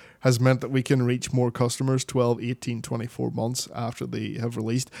cycle has meant that we can reach more customers 12, 18, 24 months after they have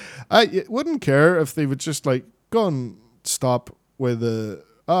released. I wouldn't care if they would just like go and stop with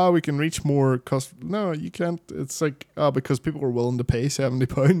we can reach more customers. No, you can't. It's like, because people are willing to pay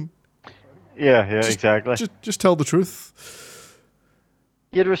 £70. Yeah, exactly. Just tell the truth.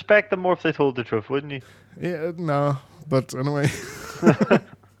 You'd respect them more if they told the truth, wouldn't you? Yeah, no. But anyway, I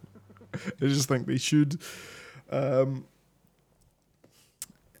just think they should.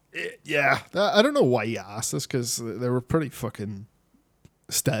 Yeah, I don't know why you asked this, because they were pretty fucking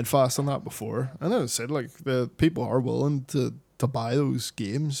steadfast on that before. I know it said like the people are willing to buy those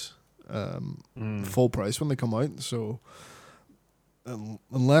games full price when they come out. So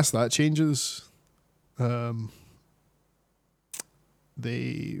unless that changes,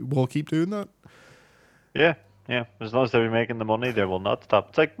 they will keep doing that. Yeah. As long as they're making the money, they will not stop.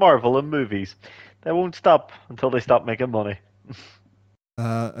 It's like Marvel and movies. They won't stop until they stop making money.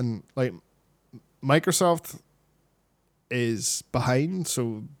 And like Microsoft is behind,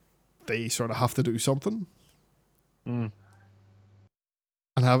 so they sort of have to do something. And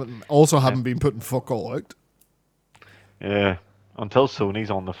haven't been putting fuck all out. Yeah. Until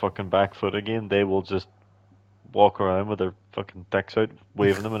Sony's on the fucking back foot again, they will just walk around with their fucking dicks out,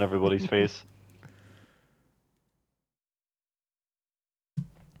 waving them in everybody's face.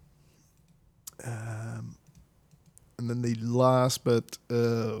 And then the last bit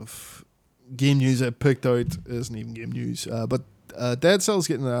of game news I picked out isn't even game news, but Dead Cell's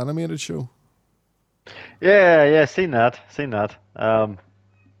getting an animated show. Yeah, seen that. I'm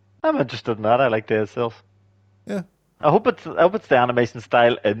interested in that. I like Dead Cells. Yeah. I hope it's the animation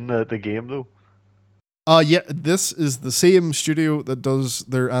style in the game though. Yeah, this is the same studio that does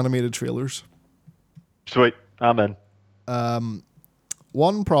their animated trailers. Sweet, I'm in.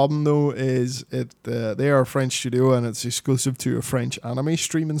 One problem though is they are a French studio and it's exclusive to a French anime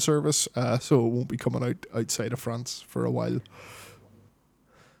streaming service, so it won't be coming out outside of France for a while.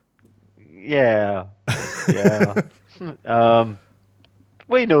 Yeah.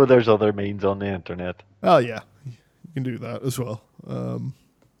 We know there's other means on the internet. Oh yeah, you can do that as well.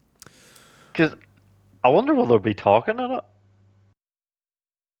 Because I wonder will there be talking in it?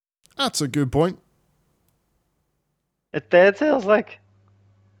 That's a good point. It Dead Cells like.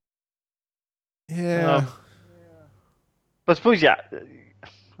 Yeah. But I suppose you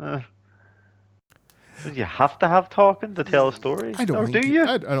have to have talking to tell a story. I don't think you?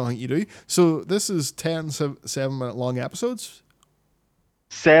 I don't think you do. So this is 10 7-minute long episodes.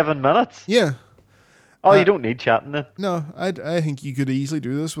 7 minutes? Yeah. Oh, you don't need chatting then? No, I think you could easily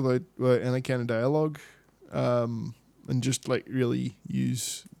do this without any kind of dialogue, and just like really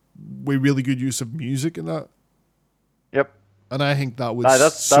good use of music in that. Yep. And I think that would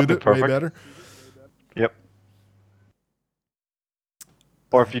suit it way better. Yep.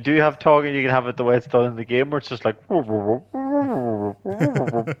 Or if you do have talking, you can have it the way it's done in the game, where it's just like.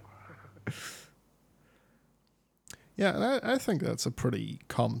 Yeah, and I think that's a pretty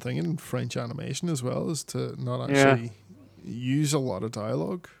common thing in French animation as well, is to not actually use a lot of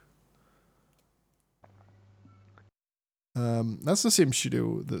dialogue. That's the same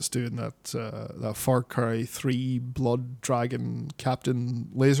studio that's doing that Far Cry 3 Blood Dragon Captain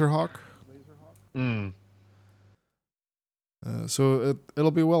Laserhawk. So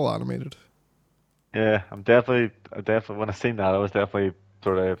it'll be well animated. Yeah, I'm definitely, when I seen that, I was definitely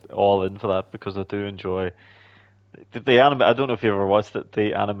sort of all in for that because I do enjoy the anime. I don't know if you ever watched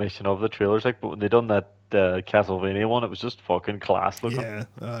the animation of the trailers, like, but when they done that Castlevania one, it was just fucking class looking. Yeah,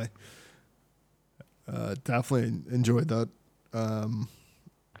 I definitely enjoyed that. Um,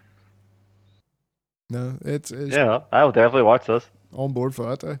 no, it's Yeah, I'll definitely watch this. on board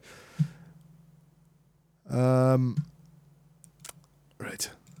for that. Um, right,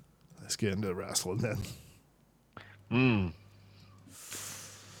 let's get into wrestling then. Hmm.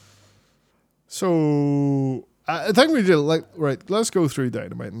 So I think we did like right. Let's go through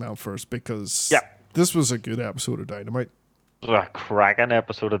Dynamite now first because Yeah, this was a good episode of Dynamite. it was a cracking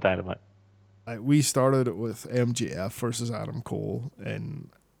episode of Dynamite. We started with MJF versus Adam Cole in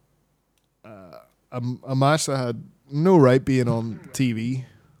a match that had no right being on TV.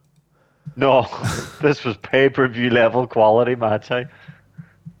 No, this was pay-per-view level quality match.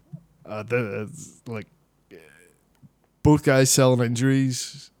 It's like both guys selling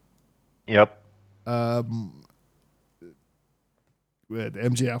injuries. Yep. With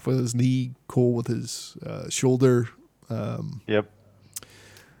MJF with his knee, Cole with his shoulder. Yep.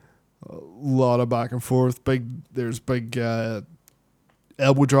 A lot of back and forth. There's big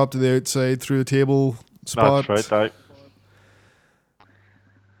elbow drop to the outside through the table spot. That's right.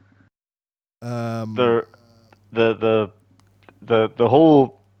 The the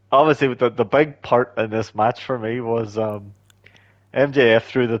whole, obviously the big part in this match for me was MJF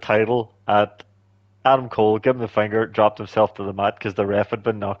threw the title at Adam Cole, gave him the finger, dropped himself to the mat because the ref had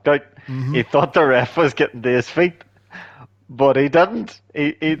been knocked out. Mm-hmm. He thought the ref was getting to his feet, but he didn't.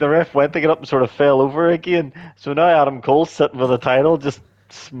 The ref went to get up and sort of fell over again. So now Adam Cole's sitting with the title, just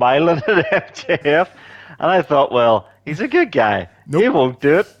smiling at MJF. And I thought, well, he's a good guy. Nope. He won't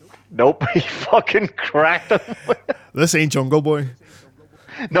do it. Nope, he fucking cracked him. This ain't Jungle Boy.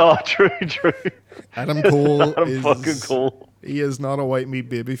 No, true. Adam Cole Adam fucking Cole. He is not a white meat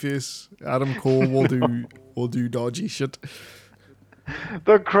babyface. Adam Cole will do dodgy shit.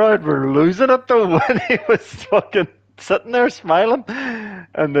 The crowd were losing it though when he was fucking sitting there smiling.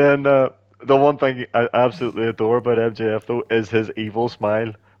 And then the one thing I absolutely adore about MJF though is his evil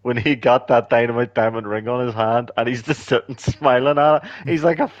smile. When he got that Dynamite Diamond ring on his hand and he's just sitting smiling at it. He's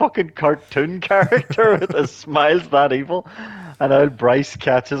like a fucking cartoon character with his smiles that evil. And old Bryce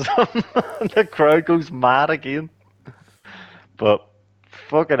catches him and the crowd goes mad again. But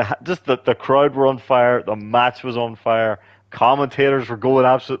fucking just the crowd were on fire, the match was on fire, commentators were going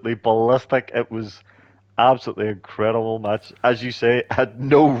absolutely ballistic. It was absolutely incredible match. As you say, it had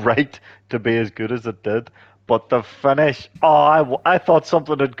no right to be as good as it did. But the finish, I thought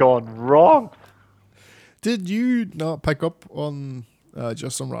something had gone wrong. Did you not pick up on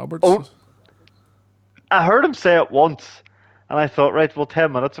Justin Roberts? Oh, I heard him say it once, and I thought, right, well,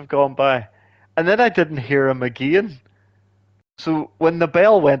 10 minutes have gone by. And then I didn't hear him again. So when the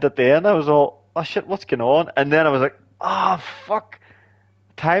bell went at the end, I was all, oh shit, what's going on? And then I was like, oh fuck,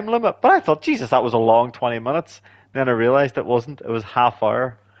 time limit. But I thought, Jesus, that was a long 20 minutes. Then I realized it wasn't. It was half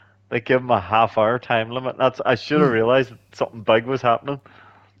hour. They give him a half-hour time limit. I should have realized that something big was happening.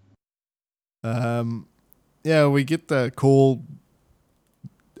 Yeah, we get the Cole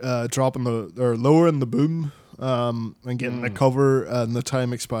dropping or lowering the boom, and getting the cover, and the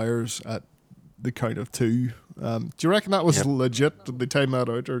time expires at the count of 2. Do you reckon that was legit? Did they time that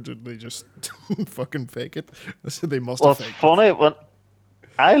out, or did they just fucking fake it? They must have faked it. Well, it's funny, when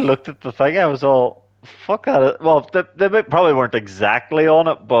I looked at the thing, I was all, fuck that. Well, they probably weren't exactly on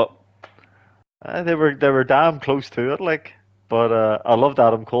it, but they were damn close to it, like. But I loved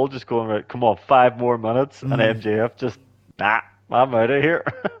Adam Cole just going, right, come on, 5 more minutes, and MJF just, nah, I'm out of here.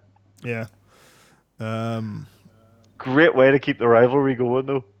 Yeah. Great way to keep the rivalry going,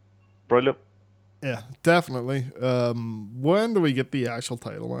 though. Brilliant. Yeah, definitely. When do we get the actual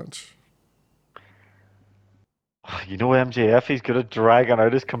title match? You know MJF, he's good at dragging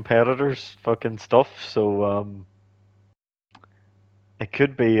out his competitors' fucking stuff, so it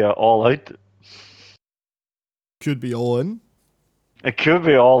could be all out. Could be All In. It could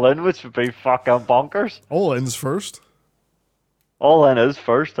be all in, which would be fucking bonkers. All In's first. All in is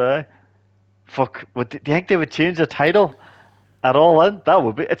first, eh? Fuck, do you think they would change the title at All In? That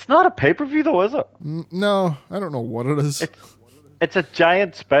would be. It's not a pay-per-view though, is it? No, I don't know what it is. It's a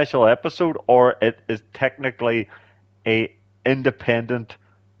giant special episode, or it is technically a independent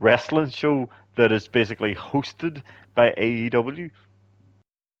wrestling show that is basically hosted by AEW.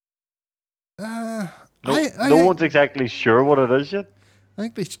 No one's exactly sure what it is yet. I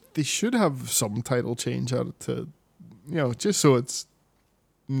think they should have some title change out to, just so it's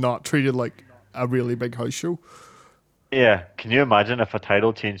not treated like a really big house show. Yeah, can you imagine if a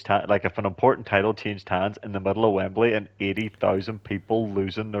title changed hands, like if an important title changed hands in the middle of Wembley and 80,000 people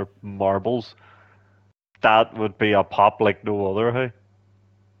losing their marbles? That would be a pop like no other. Hey,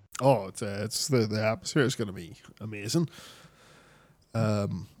 Oh, it's the atmosphere is going to be amazing.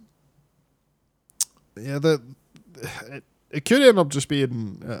 Um, yeah, it could end up just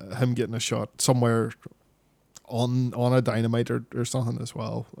being him getting a shot somewhere on a dynamite or something as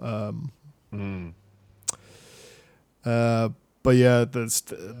well. mm, But yeah,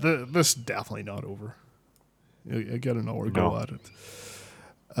 this definitely not over. You got another go no, at it.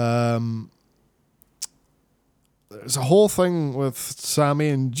 There's a whole thing with Sammy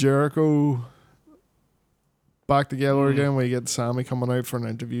and Jericho back together again. We get Sammy coming out for an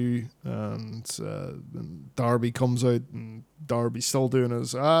interview, and Darby comes out, and Darby's still doing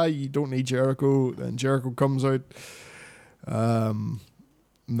his you don't need Jericho. Then Jericho comes out, and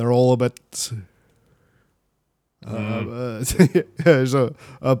they're all a bit. There's a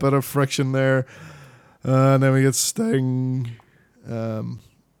bit of friction there, and then we get Sting.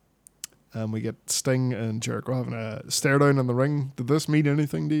 And we get Sting and Jericho having a stare down in the ring. Did this mean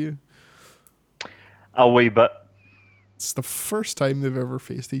anything to you? a wee bit. It's the first time they've ever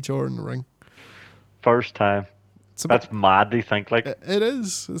faced each other in the ring. First time. It's a bit, That's mad to think. Like, it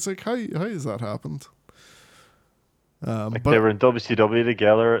is. It's like how has that happened? like But they were in WCW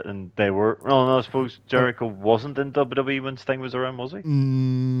together, and they were. Oh no, I suppose Jericho wasn't in WWE when Sting was around, was he?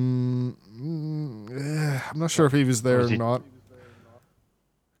 I'm not sure if he was there Was or he? not,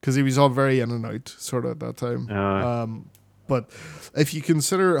 because he was all very in and out sort of at that time. But if you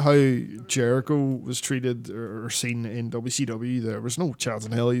consider how Jericho was treated or seen in WCW, there was no chance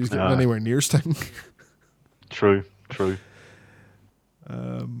in hell he was getting anywhere near Sting. True.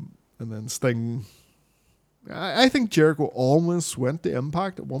 And then Sting, I think Jericho almost went to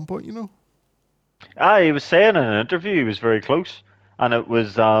Impact at one point. He was saying in an interview he was very close, and it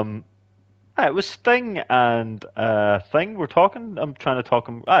was Sting and Thing were talking. I'm trying to talk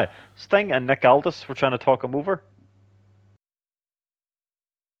him. Sting and Nick Aldis were trying to talk him over.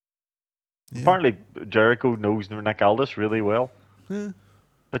 Yeah. Apparently, Jericho knows Nick Aldis really well. Yeah.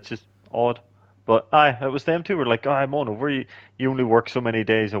 That's just odd. But it was them two were like, I'm on over. You only work so many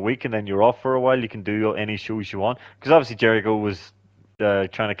days a week, and then you're off for a while. You can do any shows you want. Because obviously Jericho was trying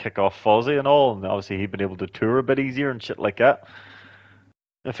to kick off Fozzy and all, and obviously he'd been able to tour a bit easier and shit like that.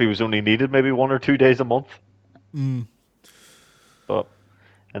 If he was only needed maybe 1 or 2 days a month. But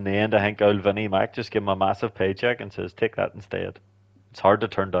in the end, I think old Vinnie Mac just gave him a massive paycheck and says, take that instead. It's hard to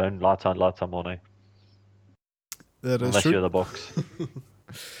turn down lots and lots of money. That is unless true. you're the Bucks.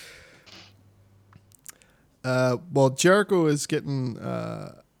 Well, Jericho is getting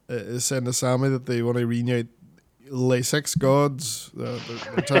is saying to Sammy that they want to reunite Les Six Gods, the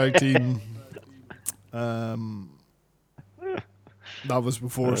tag team. That was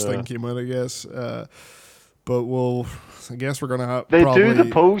before Sting came out, I guess. But I guess we're gonna have. They probably... do the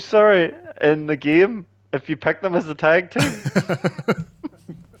pose, sorry, in the game. If you pick them as a tag team,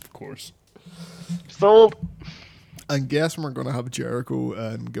 of course. Sold. I'm guessing we're gonna have Jericho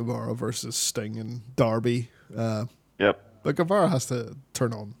and Guevara versus Sting and Darby. Yep. But Guevara has to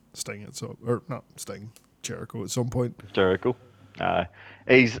turn on Sting or not Sting, Jericho at some point. Jericho.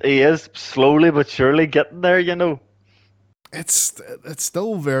 He is slowly but surely getting there, you know. It's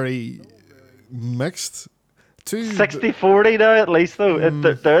still very mixed. 60-40 now at least though.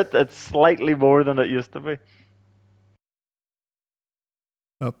 It's slightly more than it used to be.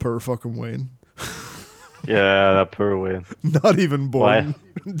 Per fucking Wayne. Yeah, that poor Wayne. Not even born.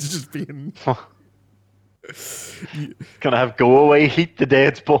 Just being. Gonna have go away heat the day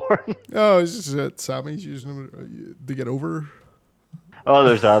it's born. Oh, it's just that Sammy's using him to get over. Oh,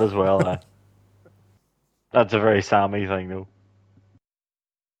 there's that as well. That's a very Sammy thing, though.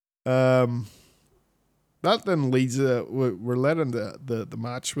 That then leads. We're led into the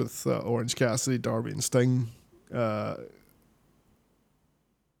match with Orange Cassidy, Darby, and Sting,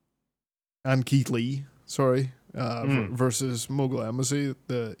 and Keith Lee. Sorry, versus Mogul Embassy,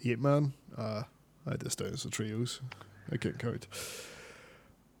 the 8-man. I just down as the trios. I can't count.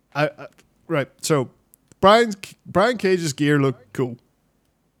 Right. So Brian Cage's gear looked cool.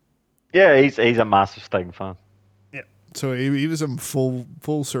 Yeah, he's a massive Sting fan. Yeah. So he was in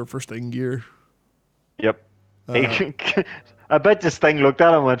full Surfer Sting gear. Yep. I bet this Sting looked at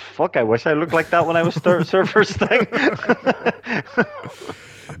him and went, "Fuck! I wish I looked like that when I was Surfer Sting."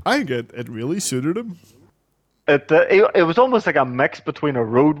 I think it really suited him. It was almost like a mix between a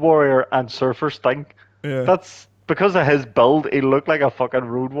Road Warrior and Surfer Sting. Yeah. That's because of his build. He looked like a fucking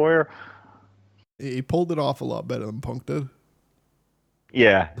Road Warrior. He pulled it off a lot better than Punk did.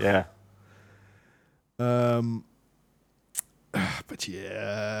 Yeah. But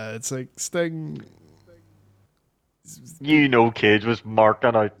yeah, it's like Sting. You know, Cage was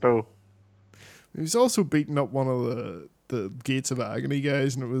marking out though. He was also beating up one of the Gates of Agony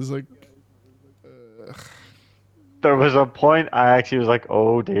guys, and it was like, There was a point I actually was like,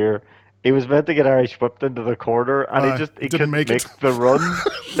 oh dear. He was meant to get Irish whipped into the corner, and he didn't couldn't make it. make the run.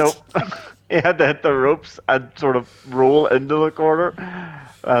 Nope. He had to hit the ropes and sort of roll into the corner.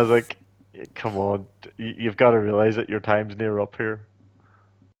 I was like, come on, you've got to realize that your time's near up here.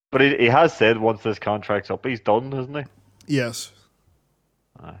 But he has said once this contract's up, he's done, hasn't he? Yes.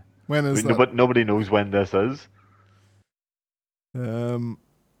 When is that? But nobody knows when this is.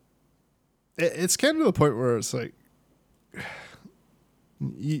 It's kind of the point where it's like,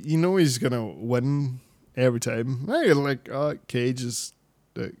 you know he's gonna win every time. Hey, like Cage is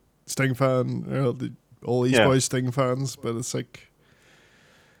the Sting fan, all these boys Sting fans, but it's like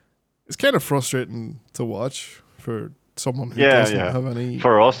it's kind of frustrating to watch for someone who doesn't have any.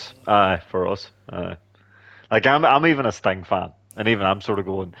 For us. Like I'm even a Sting fan, and even I'm sort of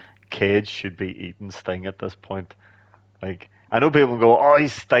going, Cage should be eating Sting at this point. Like, I know people go, oh,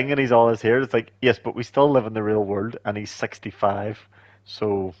 he's Sting and he's all his hair. It's like, yes, but we still live in the real world, and he's 65.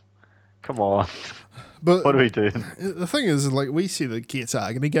 So, come on. But what are we doing? The thing is, like, we see the Gates of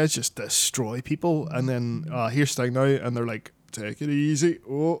Agony guys just destroy people, and then here's Sting now, and they're like, take it easy.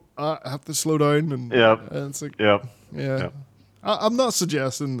 Oh, I have to slow down. And it's like, I'm not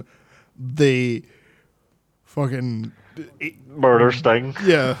suggesting they fucking murder Sting.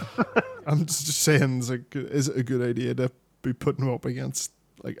 Yeah. I'm just saying, it's like, is it a good idea to be putting him up against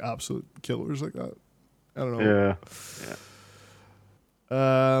like absolute killers like that? I don't know.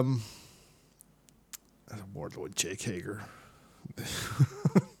 Yeah. Warlord Jake Hager.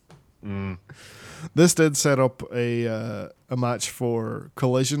 This did set up a match for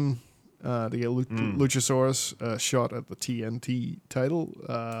Collision to get Luchasaurus a shot at the TNT title.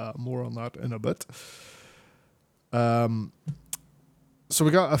 More on that in a bit. So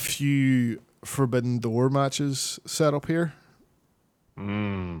we got a few Forbidden Door matches set up here.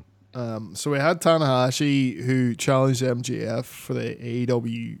 So we had Tanahashi, who challenged MJF for the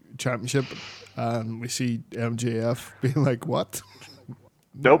AEW Championship, and we see MJF being like, what?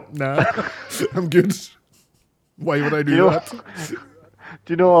 Nope. Nah, I'm good. Why would I do that?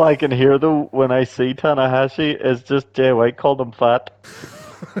 Do you know all I can hear, though, when I see Tanahashi is just Jay White called him fat.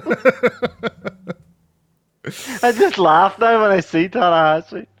 I just laugh now when I see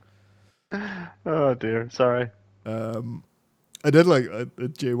Tanahashi. Oh dear, sorry. I did like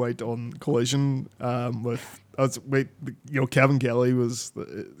Jay White on Collision Kevin Kelly was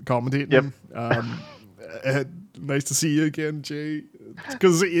commentating. Yep. Nice to see you again, Jay.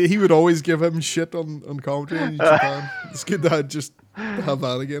 Because he would always give him shit on commentary in Japan. It's good to just have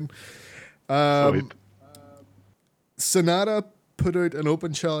that again. Sonata put out an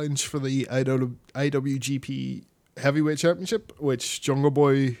open challenge for the IWGP Heavyweight Championship, which Jungle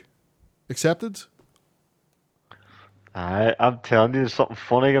Boy accepted. I'm telling you, there's something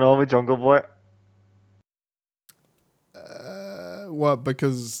funny going on with Jungle Boy. What?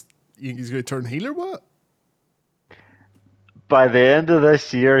 Because he's going to turn heel or what? By the end of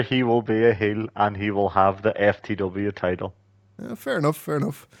this year, he will be a heel and he will have the FTW title. Fair enough.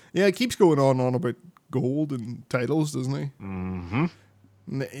 Yeah, it keeps going on about gold and titles, doesn't he? Mm-hmm.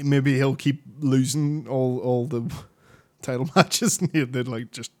 Maybe he'll keep losing all the title matches and they'd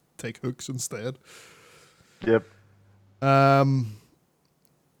like just take hooks instead. Yep. Yeah,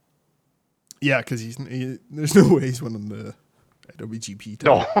 because there's no way he's winning the IWGP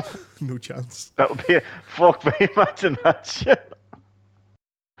title. No chance. That would be fuck me, imagine that shit.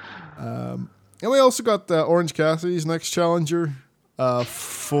 And we also got Orange Cassidy's next challenger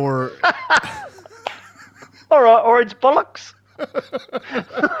for Alright, Orange Bollocks.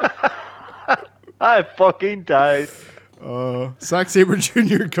 I fucking died. Zack Sabre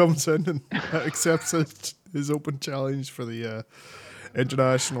Jr. comes in and accepts his open challenge for the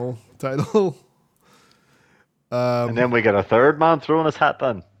international title. And then we get a third man throwing his hat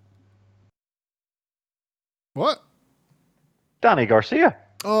in. What? Danny Garcia.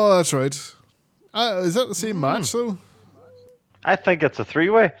 Oh, that's right. Is that the same match, though? I think it's a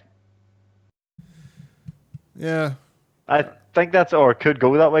three-way. Yeah. I think that's, or it could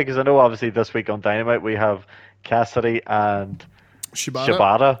go that way, because I know obviously this week on Dynamite we have Cassidy and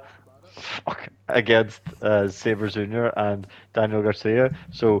Shibata against Sabre Jr. and Daniel Garcia.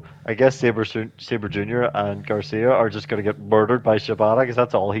 So I guess Sabre Jr. and Garcia are just going to get murdered by Shibata, because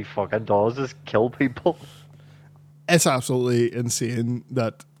that's all he fucking does is kill people. It's absolutely insane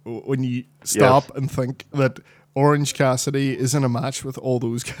that when you stop and think that Orange Cassidy is in a match with all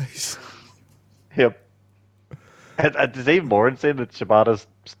those guys. Yep. It's even more insane that Shibata's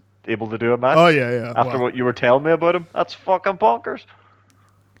able to do a match Oh yeah. after what you were telling me about him. That's fucking bonkers.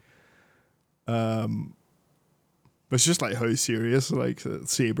 But it's just like how serious, like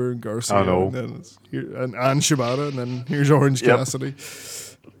Saber and Garcia, I know. and then it's here, and Shibata, and then here's Orange Yep. Cassidy.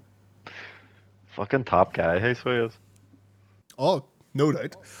 Fucking top guy, I swear is. Oh, no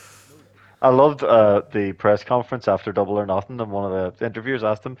doubt. I loved the press conference after Double or Nothing, and one of the interviewers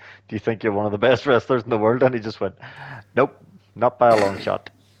asked him, "Do you think you're one of the best wrestlers in the world?" And he just went, "Nope, not by a long shot."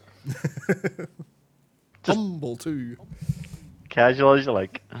 Humble too. Casual as you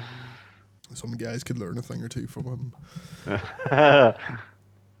like. Some guys could learn a thing or two from him.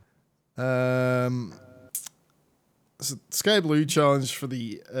 So Sky Blue challenge for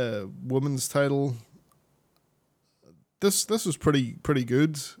the women's title. This was pretty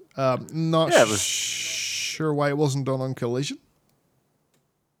good. Not sure why it wasn't done on Collision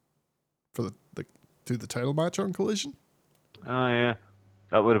for the title match on Collision. Oh yeah,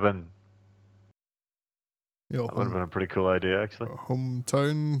 that would have been You know, that would have been a pretty cool idea actually.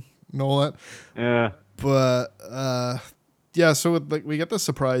 Hometown and all that. Yeah. But yeah, so we get the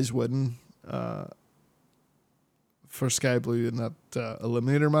surprise win for Sky Blue in that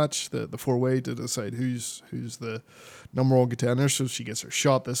eliminator match, the 4-way to decide who's the number one contender. So she gets her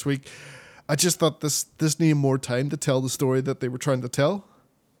shot this week. I just thought this needed more time to tell the story that they were trying to tell.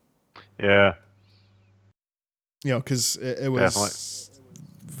 Yeah. You know, because it was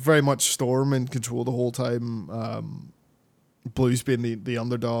very much Storm in control the whole time. Blues being the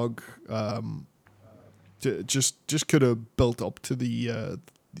underdog. Just could have built up to the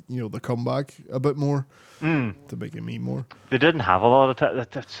the comeback a bit more to make it mean more. They didn't have a lot of time.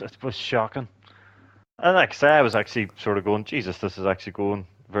 That was shocking. And like I say, I was actually sort of going, Jesus, this is actually going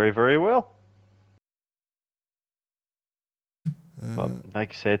very, very well. But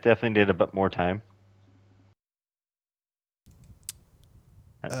like I say, it definitely needed a bit more time.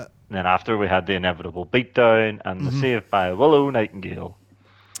 And then after we had the inevitable beatdown and the save by Willow Nightingale.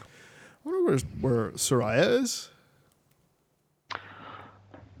 I wonder where Soraya is.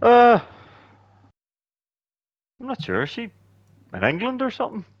 I'm not sure. Is she in England or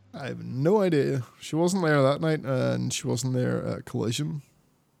something? I have no idea. She wasn't there that night, and she wasn't there at Collision.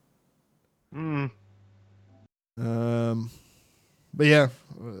 But yeah,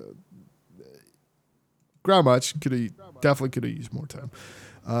 grand match. Definitely could have used more time.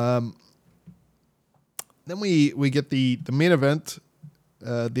 Then we get the main event,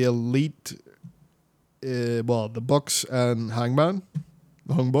 the Elite, the Bucks and Hangman,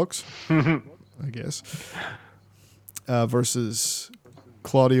 the Hung Bucks, I guess, versus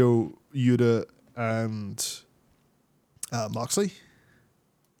Claudio, Yuta, and Moxley.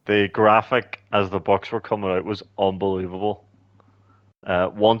 The graphic as the Bucks were coming out was unbelievable.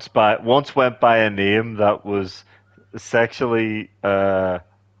 Once went by a name that was sexually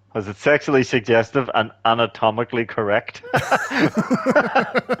suggestive and anatomically correct.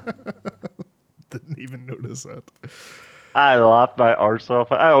 Didn't even notice that. I laughed my arse off.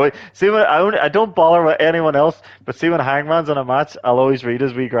 I don't bother with anyone else, but see when Hangman's in a match, I'll always read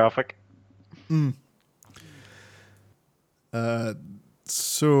his wee graphic.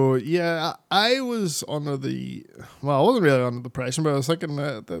 So yeah, I was I wasn't really under the pressure, but I was thinking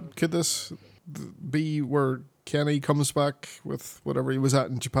could this be where Kenny comes back with whatever he was at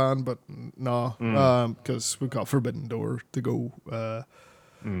in Japan? But no, because we've got Forbidden Door to go,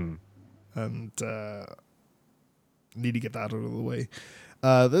 and need to get that out of the way.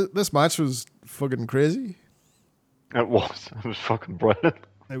 This match was fucking crazy. It was fucking brilliant.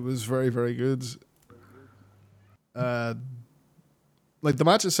 It was very, very good. Like the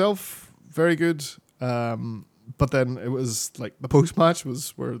match itself, very good. But then it was like the post match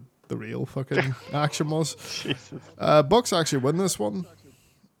was where the real fucking action was. Jesus. Bucks actually win this one.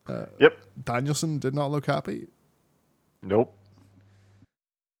 Yep. Danielson did not look happy. Nope.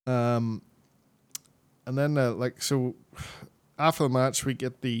 And then so after the match we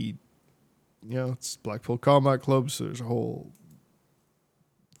get the it's Blackpool Combat Club, so there's a whole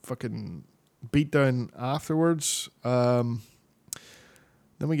fucking beatdown afterwards.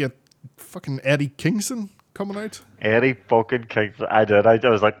 Then we get fucking Eddie Kingston coming out. Eddie fucking Kingston. I did. I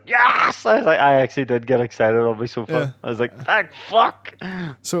was like, yes! I actually did get excited. It'll be so fun. Yeah. I was like, thank fuck!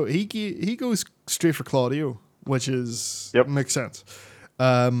 So he goes straight for Claudio, which is makes sense.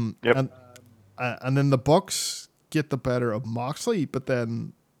 And then the Bucks get the better of Moxley, but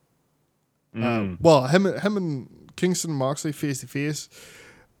then him and Kingston and Moxley face to face,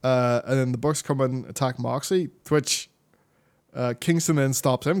 and then the Bucks come in and attack Moxley, which Kingston then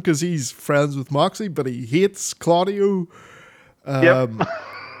stops him because he's friends with Moxley, but he hates Claudio.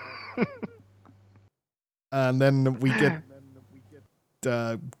 And then we get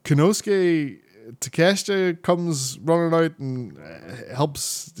Konosuke. Takeshita comes running out and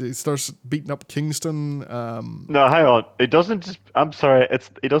helps. He starts beating up Kingston. No, hang on. It doesn't just. I'm sorry.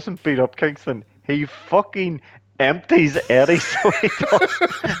 He doesn't beat up Kingston. He fucking empties Eddie. So he does.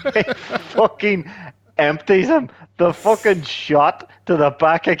 He fucking empties him. The fucking shot to the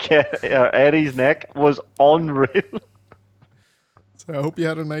back of Eddie's neck was unreal. So I hope you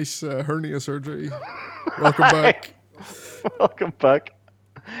had a nice hernia surgery. Welcome back. Welcome back.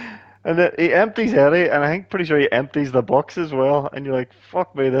 And then he empties Eddie, and I think pretty sure he empties the box as well. And you're like,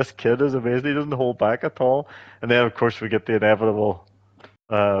 fuck me, this kid is amazing. He doesn't hold back at all. And then, of course, we get the inevitable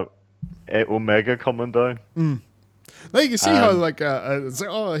Omega coming down. Now you can see how, like, it's like,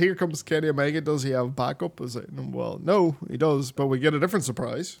 oh, here comes Kenny Omega. Does he have backup? Is it? Well, no, he does. But we get a different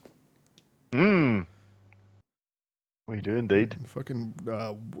surprise. We do indeed. Fucking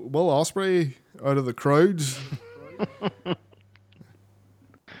Will Ospreay out of the crowd.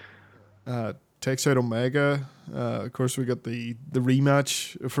 Takes out Omega. Of course, we got the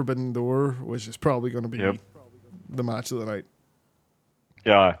rematch of Forbidden Door, which is probably going to be the match of the night.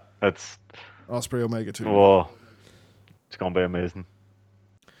 Yeah, that's Ospreay Omega 2. Oh, it's going to be amazing.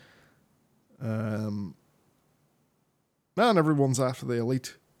 Man, everyone's after the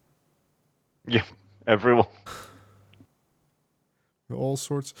Elite. Yeah, everyone. All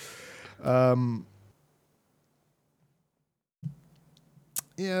sorts.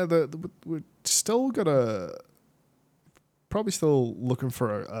 Yeah, we're still probably still looking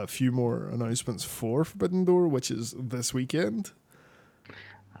for a few more announcements for Forbidden Door, which is this weekend.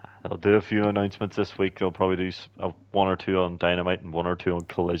 They'll do a few announcements this week. They'll probably do one or two on Dynamite and one or two on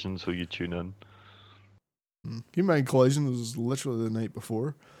Collision, so you tune in. You mind Collision was literally the night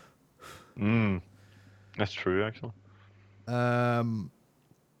before. That's true, actually.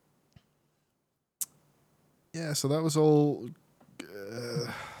 Yeah, so that was all.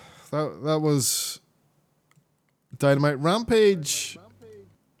 That was Dynamite. Rampage.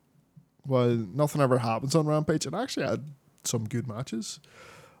 Well, nothing ever happens on Rampage. It actually had some good matches.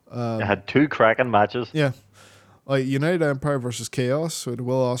 It had two cracking matches. Yeah. Like United Empire versus Chaos. So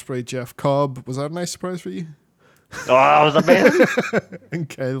Will Ospreay, Jeff Cobb. Was that a nice surprise for you? Oh, that was amazing. And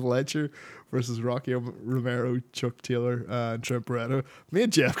Kyle Fletcher versus Rocky Romero, Chuck Taylor, and Trent Beretta. Me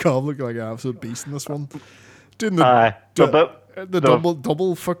and Jeff Cobb look like an absolute beast in this one. Doing the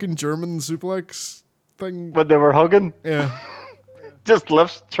double fucking German suplex thing. When they were hugging. Yeah. Just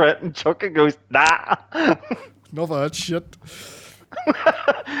lifts Trent and Chuck and goes, nah. Not that shit.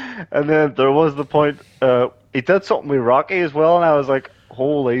 And then there was the point, he did something with Rocky as well, and I was like,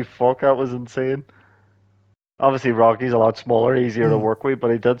 holy fuck, that was insane. Obviously, Rocky's a lot smaller, easier to work with,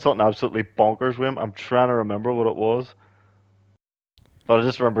 but he did something absolutely bonkers with him. I'm trying to remember what it was. But I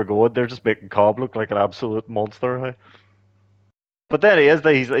just remember going, they're just making Cobb look like an absolute monster. Hey? But then he's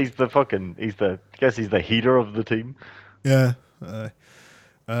the heater of the team. Yeah.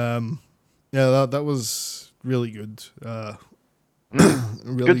 That was really good.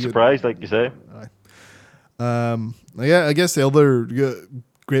 Really good surprise, like you say. Yeah, I guess the other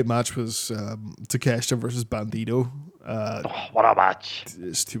great match was Takeshita versus Bandito. What a match!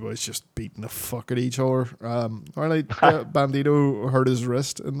 These two boys just beating the fuck at each other. Bandito hurt his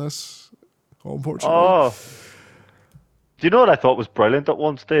wrist in this, unfortunately. Oh, do you know what I thought was brilliant at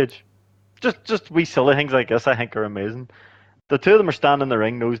one stage? Just wee silly things like this I think are amazing. The two of them are standing in the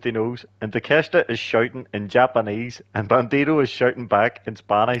ring nose to nose, and Takeshita is shouting in Japanese, and Bandito is shouting back in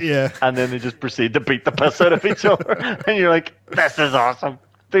Spanish. Yeah. And then they just proceed to beat the piss out of each other. And you're like, this is awesome.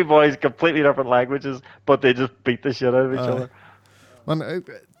 Two boys, completely different languages, but they just beat the shit out of each other. Man,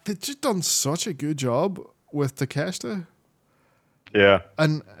 they've just done such a good job with Takeshita. Yeah.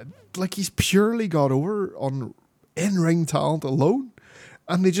 And like he's purely got over on in-ring talent alone.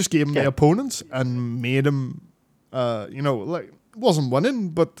 And they just gave him the opponents and made him like wasn't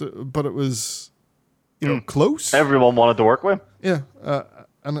winning, but it was close. Everyone wanted to work with him. Yeah,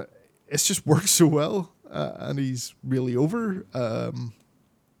 and it's just worked so well, and he's really over.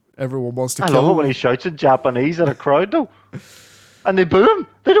 Everyone wants to kill him. I love it when he shouts in Japanese at a crowd, though. And they boo him.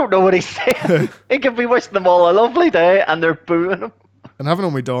 They don't know what he's saying. He could be wishing them all a lovely day, and they're booing him. And having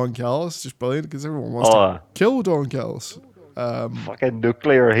him with Don Callis is just brilliant, because everyone wants to kill Don Callis. Fucking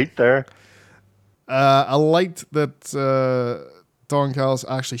nuclear heat there. I liked that Don Callis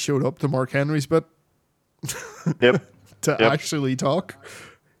actually showed up to Mark Henry's bit. Yep. to actually talk.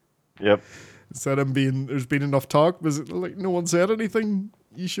 Yep. Instead of there's been enough talk, because like no one said anything.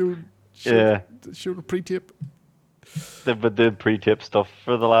 You showed a pre-tape. They've been doing pre-tape stuff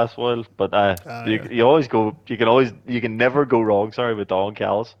for the last while, but you can never go wrong. Sorry, with Don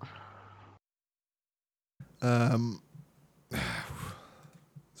Callis. Um,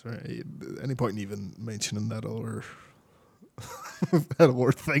 sorry, any point in even mentioning that other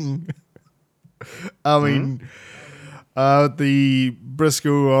thing? I mean, the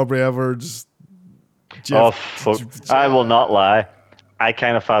Briscoe Aubrey Edwards. Oh, fuck. I will not lie. I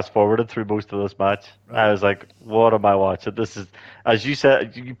kind of fast forwarded through most of this match. I was like, what am I watching? This is, as you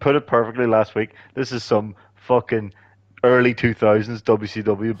said, you put it perfectly last week. This is some fucking early 2000s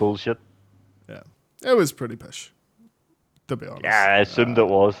WCW bullshit. Yeah, it was pretty pish, to be honest. Yeah, I assumed it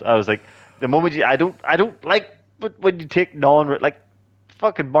was. I was like, the moment I don't like when you take like,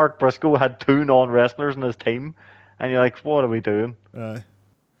 fucking Mark Briscoe had 2 non-wrestlers in his team, and you're like, what are we doing?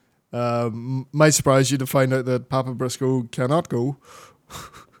 Might surprise you to find out that Papa Briscoe cannot go.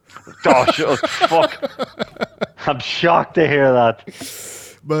 Gosh, oh, fuck. I'm shocked to hear that.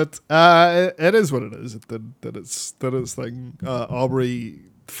 But it is what it is. That it's thing. Aubrey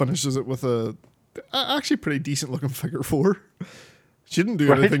finishes it with a actually pretty decent looking figure 4. She didn't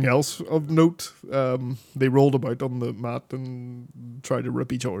do anything else of note. They rolled about on the mat and tried to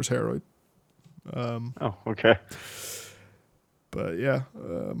rip each other's hair out. Oh, okay. But yeah,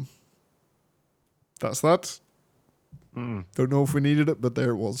 that's that. Don't know if we needed it, but there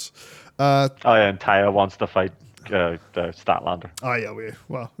it was. Oh yeah, and Taya wants to fight Statlander. Oh yeah,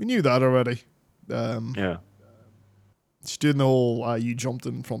 we knew that already. Yeah. She's doing the whole you jumped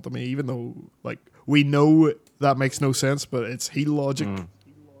in front of me, even though like we know that makes no sense, but it's heel logic.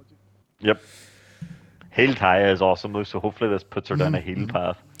 Yep. Heel Taya is awesome though, so hopefully this puts her down a heel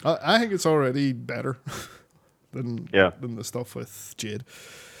path. I think it's already better than the stuff with Jade.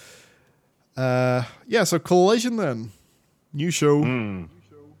 Yeah, so Collision then. New show.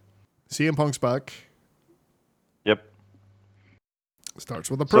 CM Punk's back. Yep. Starts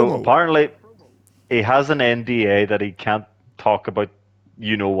with a promo. So apparently he has an NDA that he can't talk about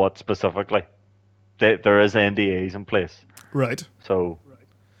you know what specifically. There is NDAs in place. Right. So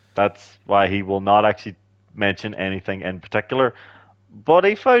that's why he will not actually mention anything in particular. But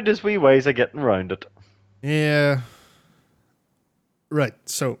he found his wee ways of getting around it. Yeah. Right.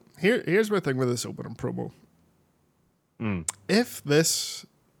 So here's my thing with this opening promo. If this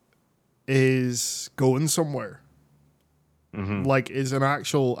is going somewhere, like is an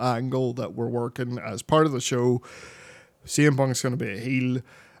actual angle that we're working as part of the show, CM Punk's going to be a heel,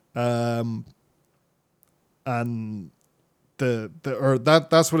 and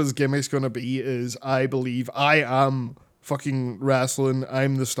that's what his gimmick's going to be. Is I believe I am fucking wrestling.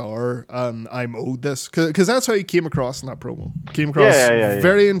 I'm the star, and I'm owed this because that's how he came across in that promo. Came across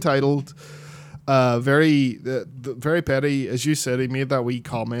very entitled. Very petty, as you said. He made that wee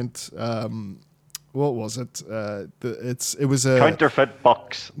comment. What was it? It was a counterfeit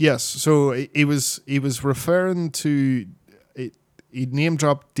box. Yes. So he was referring to. He name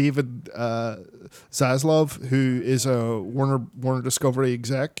dropped David Zaslav, who is a Warner Discovery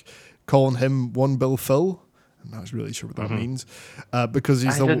exec, calling him One Bill Phil. I'm not really sure what that means, because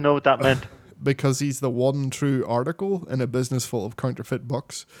I didn't know what that meant. Because he's the one true article in a business full of counterfeit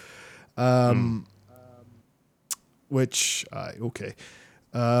bucks. Which okay.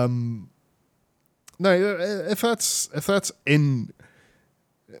 Now, if that's in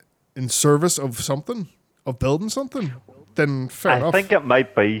service of something, of building something, then fair enough. I think it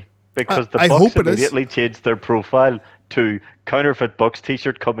might be because the I Bucks hope it immediately is. changed their profile to counterfeit Bucks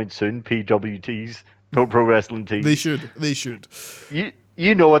T-shirt coming soon. PWTs, Pro Wrestling Tees. They should.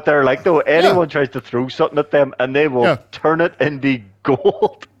 You know what they're like though. Anyone tries to throw something at them, and they will turn it into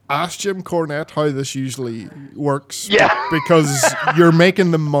gold. Ask Jim Cornette how this usually works. Yeah. Because you're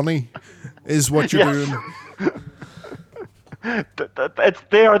making them money, is what you're doing.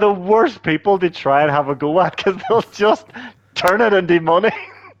 They are the worst people to try and have a go at because they'll just turn it into money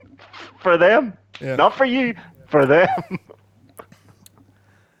for them. Yeah. Not for you, for them.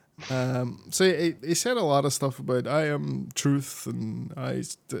 So he said a lot of stuff about I am truth and I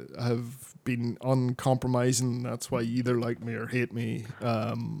have been uncompromising. That's why you either like me or hate me.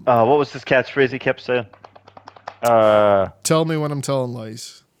 What was this catchphrase he kept saying? Tell me when I'm telling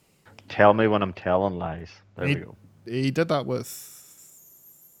lies. Tell me when I'm telling lies. There we go. He did that with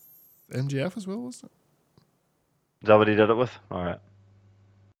MJF as well, wasn't it? Is that what he did it with? All right.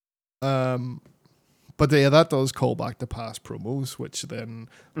 But yeah, that does call back to past promos, which then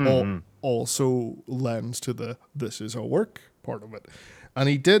also lends to the "this is our work" part of it. And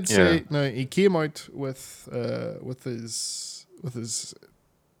he did say, now he came out with the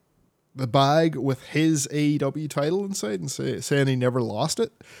bag with his AEW title inside and saying he never lost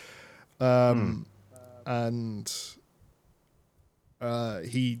it. And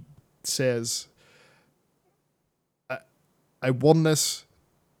he says, I won this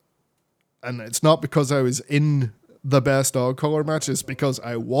and it's not because I was in the best dog collar match. It's because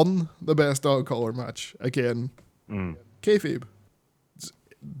I won the best dog collar match again. Kayfabe.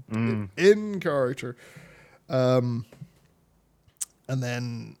 In character. And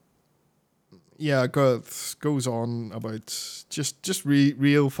then, yeah, goes on about just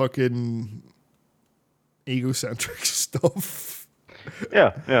real fucking egocentric stuff.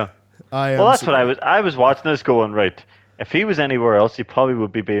 Yeah. Well, that's what I was watching this going, right. If he was anywhere else, he probably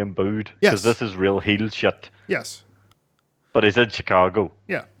would be being booed. Because this is real heel shit. Yes. But he's in Chicago.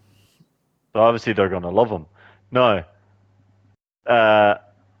 Yeah. So obviously they're going to love him. No.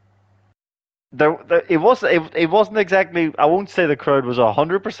 It wasn't exactly. I won't say the crowd was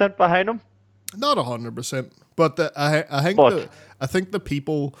 100% behind him. Not 100%, but I think the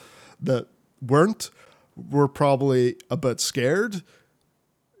people that weren't were probably a bit scared,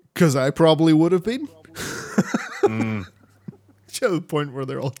 because I probably would have been. To the point where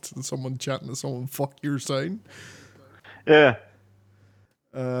they're all someone chatting to someone, "Fuck your sign." Yeah.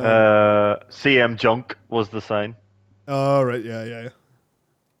 CM Junk was the sign. Oh, right, yeah.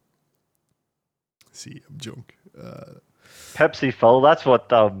 CM Junk. Pepsi Phil, that's what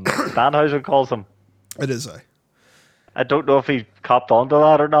Danhausen calls him. It is I don't know if he copped onto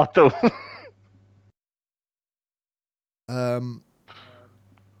that or not, though.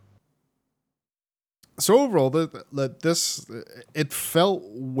 So overall, this it felt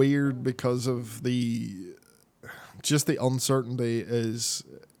weird because of the uncertainty. Is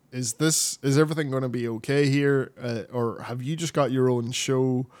everything going to be okay here, or have you just got your own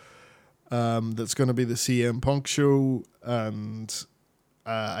show that's going to be the CM Punk show, and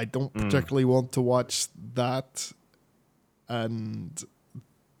I don't particularly want to watch that, and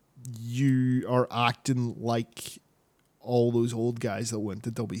you are acting like all those old guys that went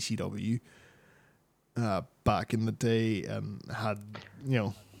to WCW back in the day and had,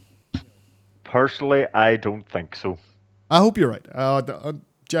 Personally, I don't think so. I hope you're right. I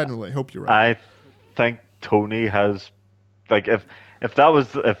genuinely hope you're right. I think Tony has, like, if that was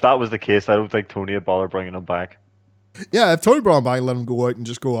the case, I don't think Tony would bother bringing him back. Yeah, if Tony brought him back, let him go out and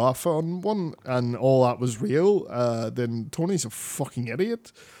just go off on one, and all that was real, then Tony's a fucking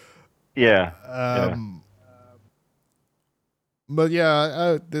idiot. Yeah. But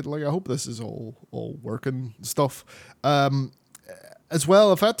yeah, I hope this is all working stuff. As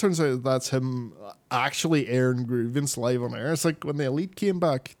well, if that turns out that's him actually airing grievance live on air, it's like when the Elite came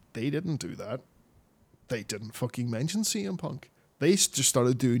back, they didn't do that. They didn't fucking mention CM Punk. They just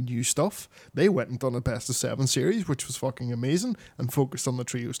started doing new stuff. They went and done a best of 7 series, which was fucking amazing, and focused on the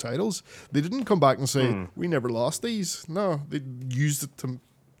trios titles. They didn't come back and say, we never lost these. No, they used it to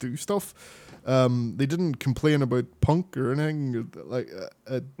do stuff. They didn't complain about Punk or anything.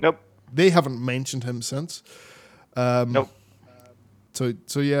 Nope. They haven't mentioned him since. Nope.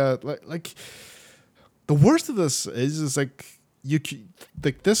 So yeah, like the worst of this is like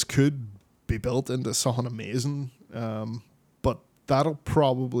this could be built into something amazing, but that'll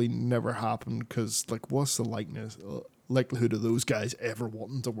probably never happen because what's the likelihood of those guys ever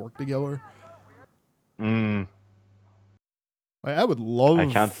wanting to work together? I would love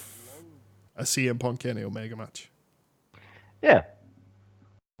a CM Punk Kenny Omega match. Yeah,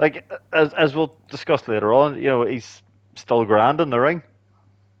 as we'll discuss later on, he's still grand in the ring.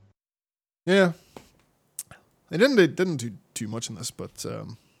 Yeah, they didn't do too much in this, but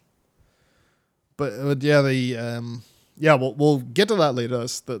yeah, we'll get to that later.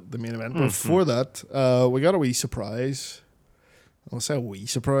 That's the main event. But before that, we got a wee surprise. I'll say a wee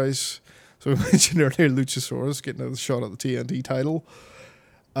surprise. So we mentioned earlier Luchasaurus getting a shot at the TNT title.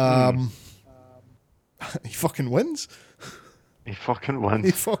 He fucking wins. He fucking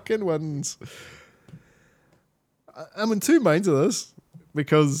wins. I'm in two minds of this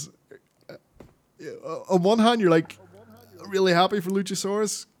because on one hand you're like really happy for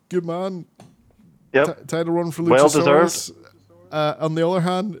Luchasaurus, good man. Yep. Title run for Luchasaurus. Well deserved. On the other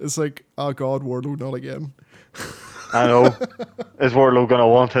hand, it's like, oh god, Wardlow not again. I know. Is Wardlow gonna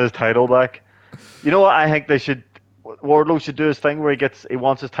want his title back? You know what? I think Wardlow should do his thing where he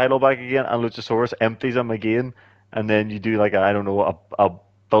wants his title back again, and Luchasaurus empties him again, and then you do a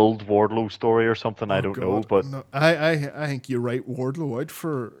build Wardlow story or something. I don't know, but no, I think you write Wardlow out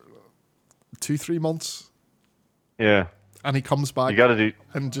for 2-3 months. Yeah, and he comes back. You gotta do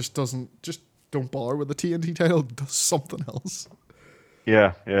and don't bother with the TNT title. Does something else.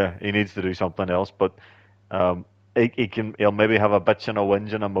 Yeah, he needs to do something else, but he'll maybe have a bitch and a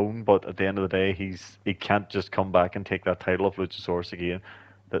whinge and a moan, but at the end of the day, he can't just come back and take that title of Luchasaurus again,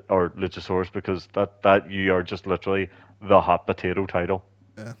 or Luchasaurus, because that you are just literally the hot potato title.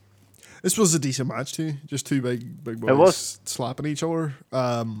 Yeah, this was a decent match too. Just two big boys slapping each other.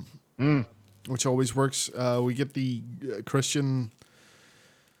 which always works. We get the Christian.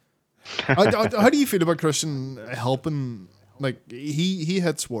 How do you feel about Christian helping? Like he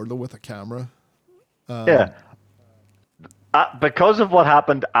hits Wardlow with a camera. Yeah. Because of what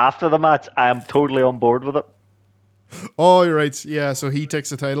happened after the match, I am totally on board with it. Oh, you're right. Yeah, so he takes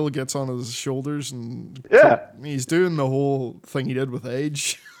the title, gets on his shoulders, and he's doing the whole thing he did with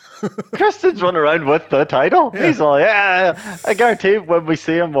Edge. Christian's running around with the title. Yeah. He's like, I guarantee when we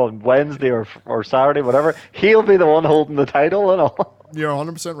see him on Wednesday or Saturday, whatever, he'll be the one holding the title and all. You're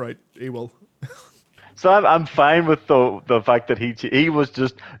 100% right. He will. So I'm fine with the fact that he was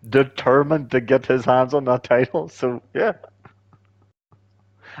just determined to get his hands on that title. So yeah.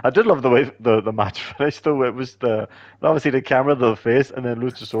 I did love the way the match finished though. It was obviously the camera to the face and then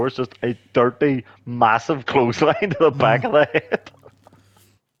Luchasaurus just a dirty, massive clothesline to the back of the head.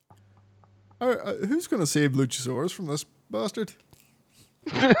 Who's going to save Luchasaurus from this bastard?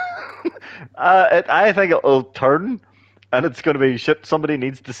 I think it'll turn and it's going to be shit. Somebody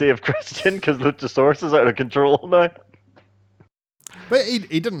needs to save Christian because Luchasaurus is out of control now. But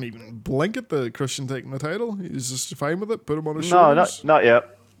he didn't even blink at the Christian taking the title. He was just fine with it. Put him on his shoulders. No, not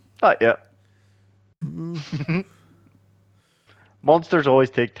yet. Not yet. Monsters always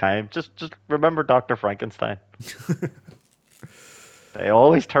take time. Just remember Dr. Frankenstein. They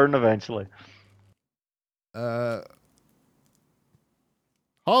always turn eventually. Hobbs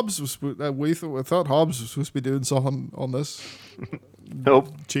was. We thought Hobbs was supposed to be doing something on this.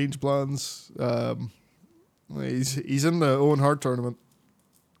 Nope. Change plans. He's in the Owen Hart tournament.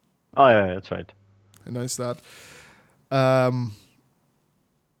 Oh yeah, that's right. Announced that.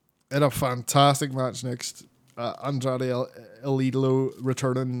 In a fantastic match next, Andrade El Idolo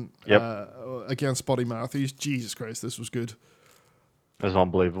returning against Buddy Matthews. Jesus Christ, this was good. It was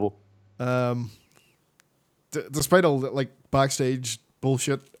unbelievable. Despite all the, backstage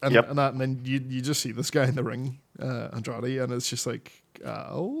bullshit and that, and then you just see this guy in the ring, Andrade, and it's just like,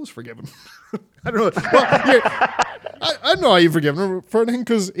 oh, it's forgiven. I don't know. Well, I don't know how you've forgiven him for anything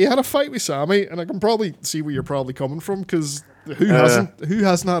because he had a fight with Sammy, and I can probably see where you're probably coming from because who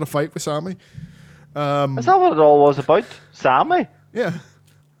hasn't had a fight with Sammy? Is that what it all was about? Sammy? Yeah.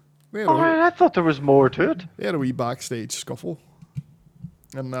 I thought there was more to it. They had a wee backstage scuffle,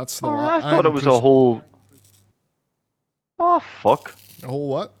 and that's the. I thought it was a whole. Oh fuck! A whole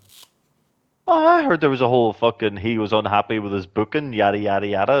what? Oh, I heard there was a whole fucking. He was unhappy with his booking, yada yada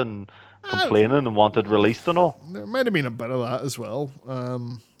yada, and complaining and wanted released and all. There might have been a bit of that as well. I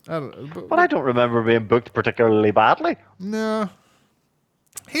don't know, but I don't remember being booked particularly badly. No.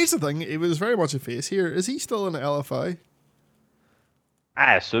 Here's the thing: it was very much a face here. Is he still in the LFI?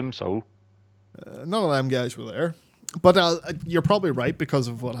 I assume so. None of them guys were there. But you're probably right because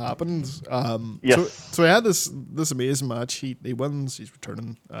of what happened. Yes. So he had this amazing match. He wins. He's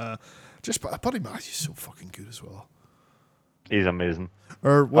returning. Buddy Matthews is so fucking good as well. He's amazing.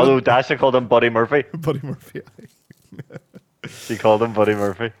 Although Dasha called him Buddy Murphy. Buddy Murphy. She called him Buddy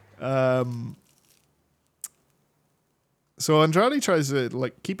Murphy. So Andrade tries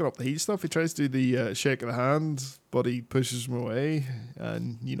to keeping up the heat stuff. He tries to do the shake of the hand, but he pushes him away,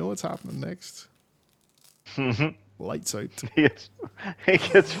 and you know what's happening next. Lights out. He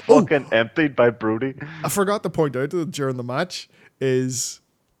gets fucking emptied by Brody. I forgot to point out that during the match is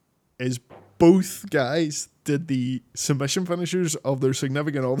both guys did the submission finishers of their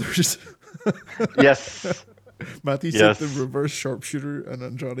significant others. Yes. Matthew did the reverse sharpshooter and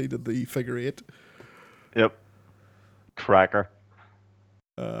Andrade did the figure eight. Yep. Cracker.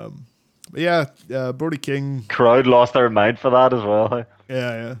 Brody King. Crowd lost their mind for that as well.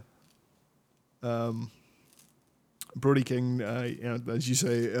 Yeah. Brody King, as you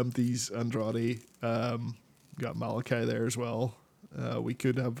say, empties Andrade. Got Malachi there as well. We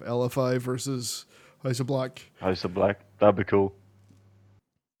could have LFI versus House of Black. House of Black. That'd be cool.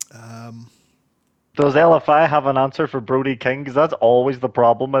 Does LFI have an answer for Brody King? Because that's always the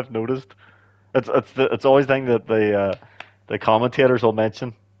problem I've noticed. It's always the thing that the commentators will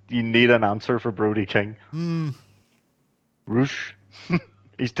mention. You need an answer for Brody King. Roosh.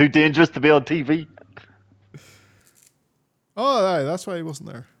 He's too dangerous to be on TV. Oh, aye, that's why he wasn't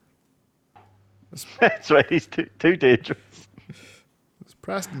there. That's right, he's too dangerous. It's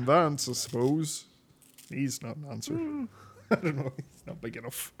Preston Vance, I suppose. He's not an answer. I don't know, he's not big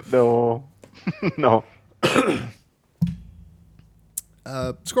enough. No. No.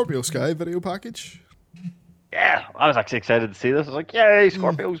 Scorpio Sky video package. Yeah, I was actually excited to see this. I was like, yay,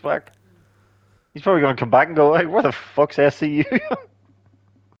 Scorpio's back. He's probably going to come back and go, hey, where the fuck's SCU?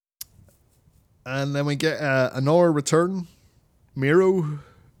 And then we get another return. Miro.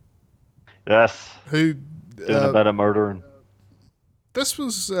 Yes. Who doing a bit of murdering. This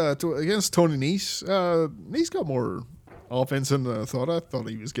was against Tony Nese. Nese got more offense than I thought. I thought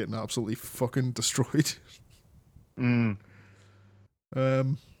he was getting absolutely fucking destroyed. Mm.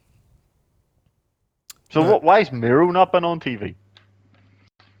 Um. So why is Miro not been on TV?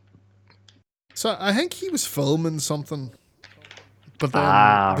 So I think he was filming something, but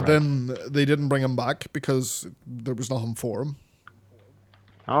then they didn't bring him back because there was nothing for him.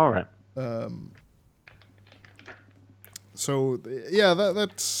 All right. So yeah,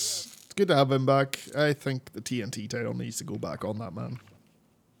 that's good to have him back. I think the TNT title needs to go back on that man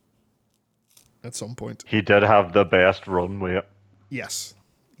at some point. He did have the best run with it. Yes,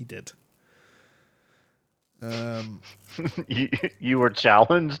 he did. You were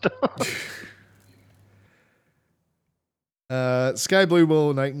challenged. Sky Blue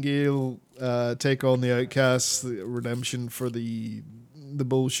Will Nightingale take on the Outcasts, the redemption for the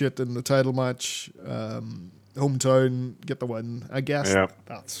bullshit in the title match. Hometown get the win. I guess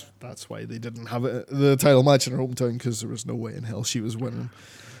that's why they didn't have the title match in her hometown, because there was no way in hell she was winning.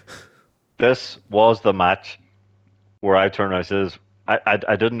 This was the match where I turned around and says,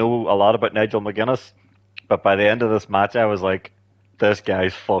 I didn't know a lot about Nigel McGuinness, but by the end of this match, I was like, this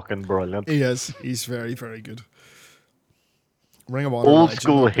guy's fucking brilliant. He is. He's very, very good. Ring of Honor. Old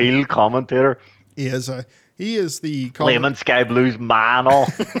school heel commentator. He is. He is the Flaming Sky Blues man. All.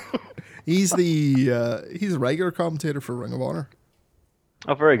 He's the regular commentator for Ring of Honor.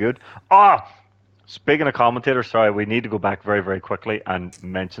 Oh, very good. Speaking of commentators, sorry, we need to go back very, very quickly and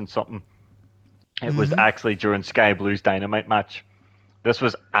mention something. It was actually during Sky Blue's Dynamite match. This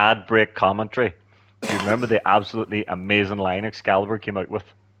was ad break commentary. Do you remember the absolutely amazing line Excalibur came out with?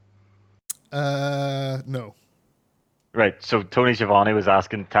 No. Right, so Tony Schiavone was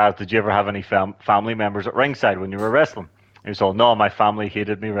asking Taz, did you ever have any family members at ringside when you were wrestling? He was all, no, my family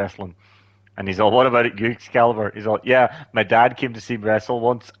hated me wrestling. And he's all, what about it, you, Excalibur? He's all, yeah, my dad came to see me wrestle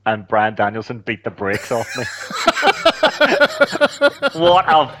once and Bryan Danielson beat the brakes off me. What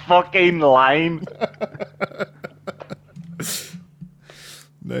a fucking line.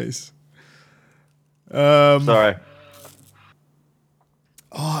 Nice. Sorry.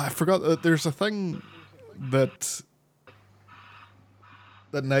 Oh, I forgot that there's a thing that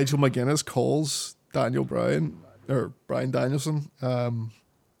Nigel McGuinness calls Daniel Bryan, or Bryan Danielson.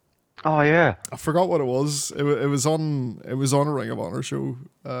 Oh yeah, I forgot what it was. It was on a Ring of Honor show.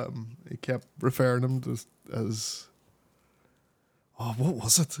 He kept referring him to as. Oh, what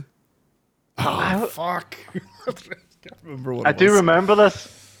was it? Oh, fuck! I can't remember what. I do remember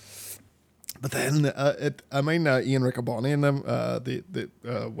this. But then Ian Riccaboni and them,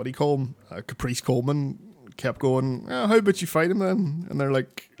 what do you call him? Caprice Coleman kept going, how about you fight him then? And they're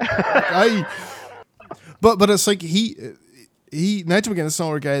like, But it's like Nigel McGuinness is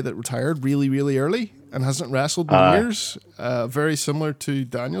another guy that retired really, really early and hasn't wrestled in years. Very similar to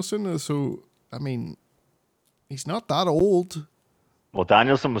Danielson. So, I mean, he's not that old. Well,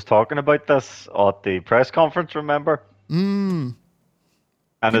 Danielson was talking about this at the press conference, remember?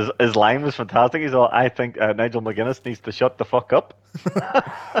 And his line was fantastic. He's all, I think Nigel McGuinness needs to shut the fuck up.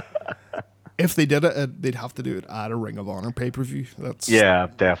 If they did it, they'd have to do it at a Ring of Honor pay-per-view. Yeah,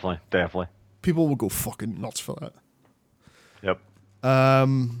 definitely. People will go fucking nuts for that. Yep.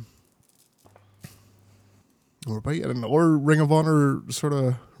 We're about to get another Ring of Honor sort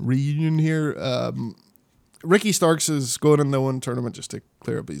of reunion here. Ricky Starks is going in the one tournament just to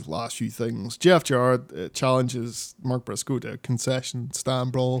clear up his last few things. Jeff Jarrett challenges Mark Briscoe to a concession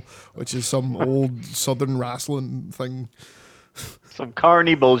stand brawl, which is some old Southern wrestling thing. Some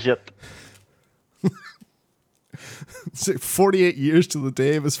carny bullshit. It's like 48 years to the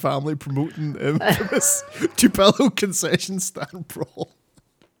day of his family promoting infamous Tupelo concession stand brawl.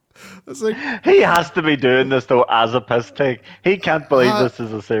 It's like, he has to be doing this though as a piss take. He can't believe this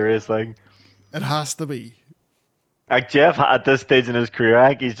is a serious thing. It has to be. Like Jeff, at this stage in his career, I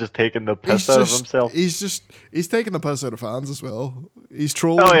think he's just taking the piss out of himself. He's taking the piss out of fans as well. He's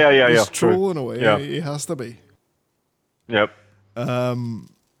trolling. Oh yeah. He's trolling away. Yeah. He has to be. Yep.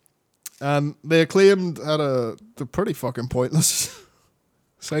 And they Acclaimed had the pretty fucking pointless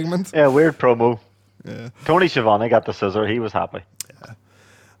segment. Yeah, weird promo. Yeah. Tony Schiavone got the scissor. He was happy.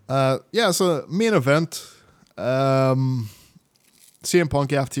 Yeah. So main event. CM Punk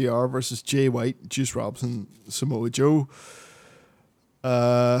FTR versus Jay White, Juice Robinson, Samoa Joe.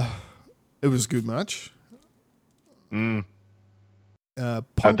 It was a good match. I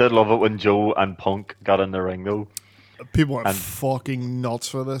did love it when Joe and Punk got in the ring though. People went fucking nuts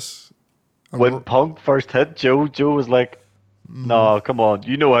for this. When Punk first hit Joe was like, no, come on,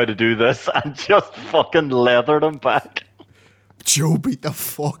 you know how to do this, and just fucking leathered him back. Joe beat the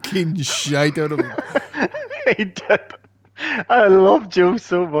fucking shit out of him. He did. I love Joe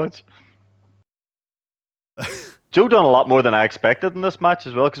so much. Joe done a lot more than I expected in this match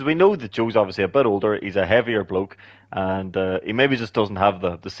as well, because we know that Joe's obviously a bit older. He's a heavier bloke, and he maybe just doesn't have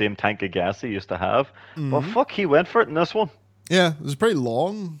the same tank of gas he used to have. But fuck, he went for it in this one. Yeah, it was pretty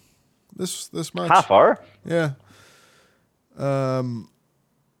long. This match. Half hour. Yeah. But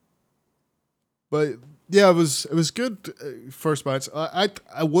yeah, it was good first match. I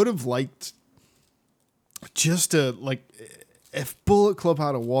would have liked just to like if Bullet Club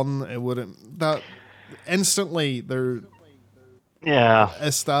had a won, it wouldn't that instantly they're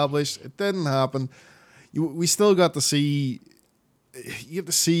established. It didn't happen. We still got to see. You get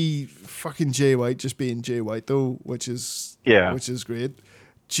to see fucking Jay White just being Jay White though, which is great.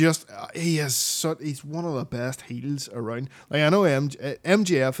 Just he's one of the best heels around. Like I know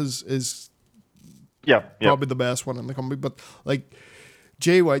MJF is probably the best one in the company, but like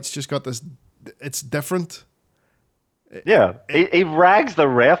Jay White's just got this. It's different. Yeah, he rags the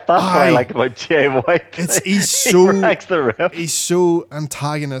ref. That's what I like about Jay White. He rags the ref. He's so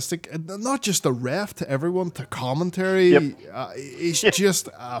antagonistic, not just the ref, to everyone, to commentary. Yep. He's just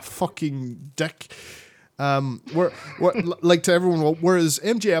a fucking dick. Like to everyone. Whereas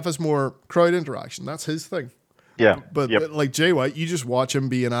MJF is more crowd interaction. That's his thing. Yeah, but like Jay White, you just watch him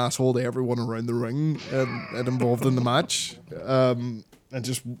be an asshole to everyone around the ring and involved in the match, and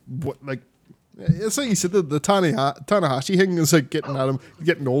just like. It's like you said, the Tanahashi thing is like getting at him,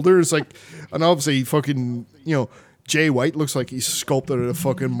 getting older. It's like, and obviously fucking, Jay White looks like he's sculpted out of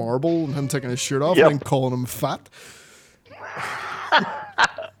fucking marble and him taking his shirt off and then calling him fat.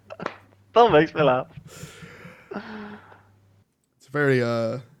 That makes me laugh. It's very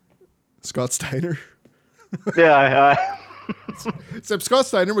Scott Steiner. Yeah. Except Scott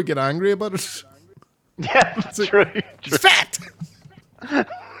Steiner would get angry about it. Yeah, that's true. He's fat!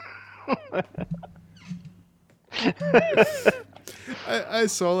 I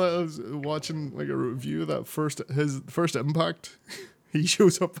saw that. I was watching like a review of that his first Impact. He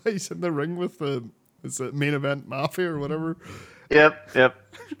shows up. He's in the ring with the main event Mafia or whatever. Yep.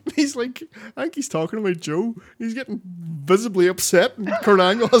 He's like, I think he's talking about Joe. He's getting visibly upset, and Kurt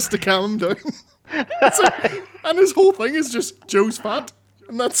Angle has to calm him down. Like, and his whole thing is just Joe's fat,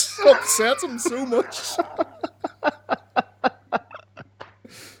 and that upsets him so much.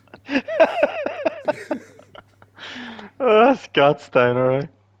 Scott Steiner, right?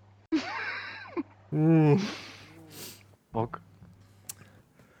 Fuck.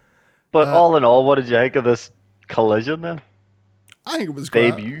 But all in all, what did you think of this Collision then? I think it was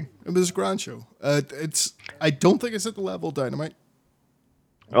debut. It was a grand show. I don't think it's at the level of Dynamite.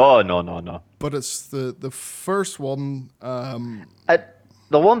 Oh no. But it's the first one. The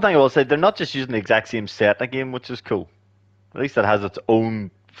one thing I will say, they're not just using the exact same set in a game, which is cool. At least it has its own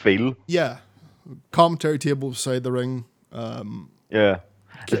feel. Yeah. Commentary table beside the ring. Yeah.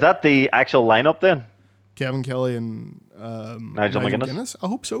 Is that the actual lineup then? Kevin Kelly and Nigel McGuinness? I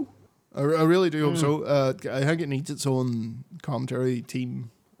hope so. I really do hope so. I think it needs its own commentary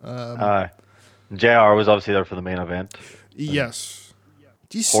team. JR was obviously there for the main event. Yes.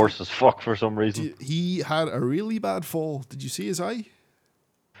 Hoarse as fuck for some reason. He had a really bad fall. Did you see his eye?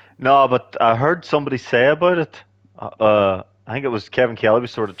 No, but I heard somebody say about it. I think it was Kevin Kelly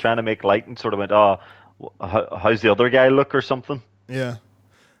was sort of trying to make light and sort of went, how's the other guy look or something? Yeah.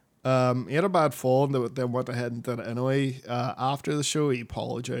 He had a bad fall and then went ahead and did it anyway. After the show, he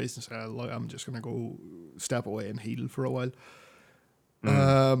apologized and said, look, I'm just going to go step away and heal for a while.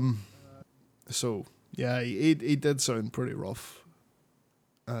 So, yeah, he did sound pretty rough.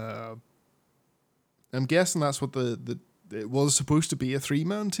 I'm guessing that's what it was supposed to be, a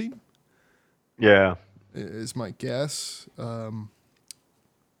 3-man team. Yeah. Is my guess. I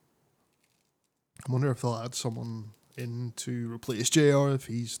wonder if they'll add someone in to replace JR if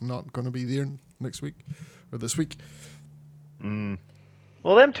he's not going to be there next week or this week. Well,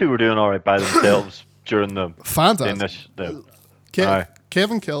 them two were doing all right by themselves during the fantastic.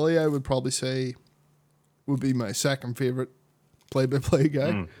 Kevin Kelly, I would probably say, would be my second favorite play-by-play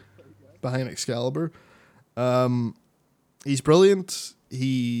guy behind Excalibur. He's brilliant.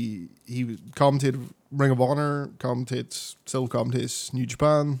 He commentated Ring of Honor, still commentates New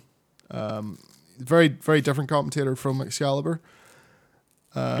Japan. Very, very different commentator from Excalibur.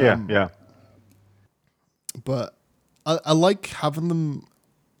 Yeah. But I like having them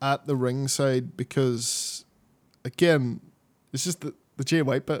at the ringside because, again, it's just the Jay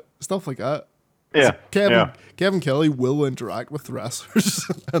White bit, stuff like that. Yeah. Kevin Kelly will interact with the wrestlers.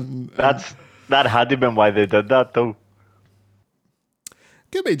 That had to have been why they did that, though.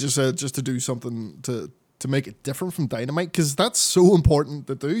 Could be just to do something to to make it different from Dynamite, because that's so important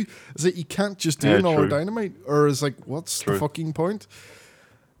to do. Is that you can't just do another Dynamite, or is like, what's the fucking point?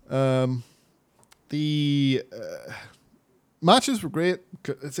 The matches were great.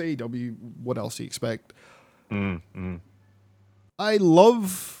 It's AEW. What else do you expect? I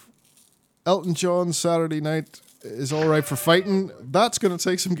love Elton John Saturday Night is all right for fighting. That's going to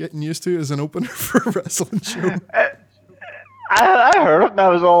take some getting used to as an opener for a wrestling show. I heard it and I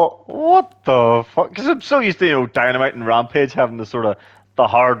was all, what the fuck? Because I'm so used to, Dynamite and Rampage having the sort of the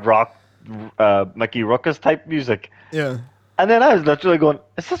hard rock Mickey Ruckus type music. Yeah. And then I was literally going,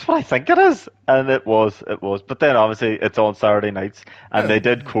 is this what I think it is? And it was. But then obviously it's on Saturday nights and they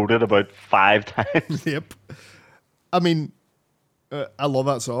did quote it about 5 times. Yep. I mean, I love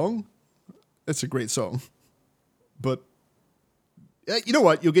that song. It's a great song. But you know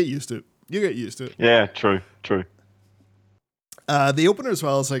what? You'll get used to it. You get used to it. Yeah, true. The opener as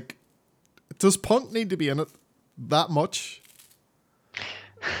well is like, does Punk need to be in it that much?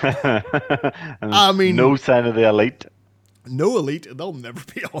 I mean, no sign of the Elite. No Elite, they'll never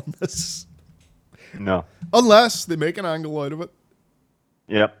be on this. No. Unless they make an angle out of it.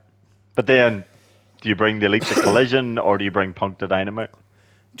 Yep. But then, do you bring the Elite to Collision or do you bring Punk to Dynamite?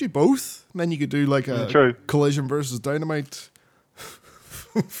 Do both. And then you could do like a Collision versus Dynamite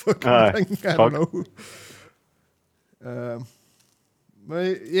fucking thing. I don't know.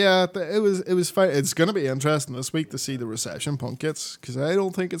 But yeah, it was fine. It's going to be interesting this week to see the reception Punk gets, because I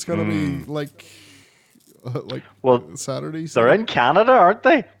don't think it's going to be like Saturdays. They're in Canada, aren't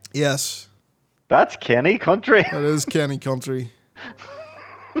they? Yes. That's Kenny country. That is Kenny country.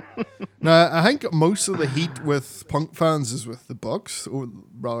 Now, I think most of the heat with Punk fans is with the Bucks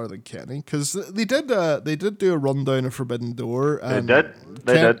rather than Kenny, because they did do a rundown of Forbidden Door. And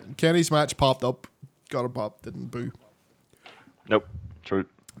they did. Kenny's match popped up, got a pop, didn't boo. Nope, true.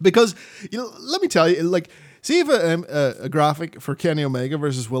 Because let me tell you, like, see if a graphic for Kenny Omega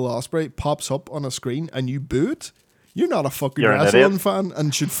versus Will Ospreay pops up on a screen and you boo it, you're not a fucking wrestling fan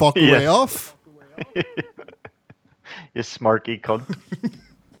and should fuck the way off. You smarky cunt.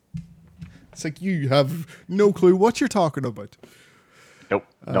 It's like you have no clue what you're talking about. Nope.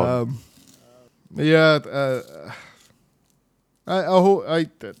 No. I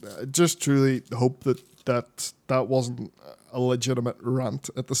just truly hope that wasn't a legitimate rant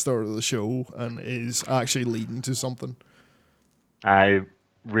at the start of the show and is actually leading to something. I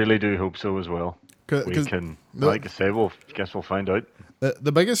really do hope so as well. We can, like I say, guess we'll find out.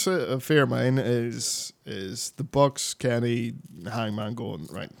 The biggest fear of mine is the Bucks, Kenny, Hangman going,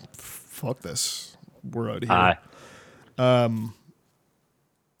 right, fuck this, we're out of here.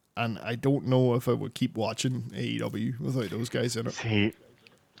 And I don't know if I would keep watching AEW without those guys in it. See,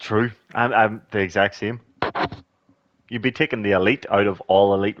 true. I'm the exact same. You'd be taking the Elite out of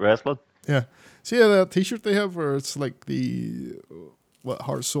all Elite wrestling. Yeah. See that T-shirt they have where it's like the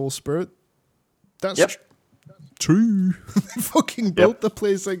Heart, Soul, Spirit? That's true. They fucking built the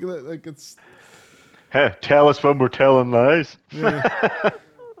place like it's... Hey, tell us when we're telling lies. Yeah.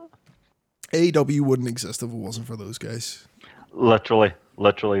 AEW wouldn't exist if it wasn't for those guys. Literally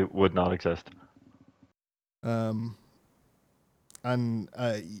would not exist. Like,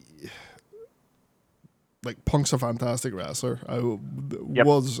 Punk's a fantastic wrestler. I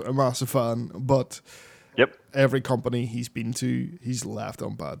was a massive fan, but every company he's been to, he's left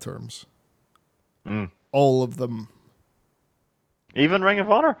on bad terms. All of them. Even Ring of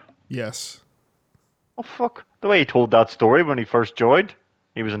Honor? Yes. Oh, fuck. The way he told that story when he first joined,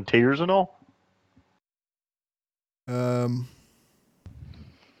 he was in tears and all. Yeah,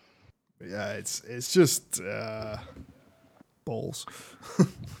 it's just balls.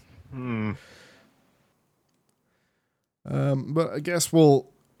 But I guess we'll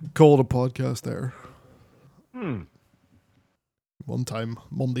call it a podcast there. One time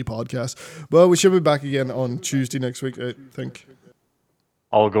Monday podcast. Well, we should be back again on Tuesday next week, I think.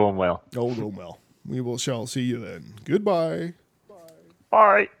 All going well. All going well. We shall see you then. Goodbye.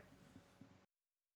 Bye.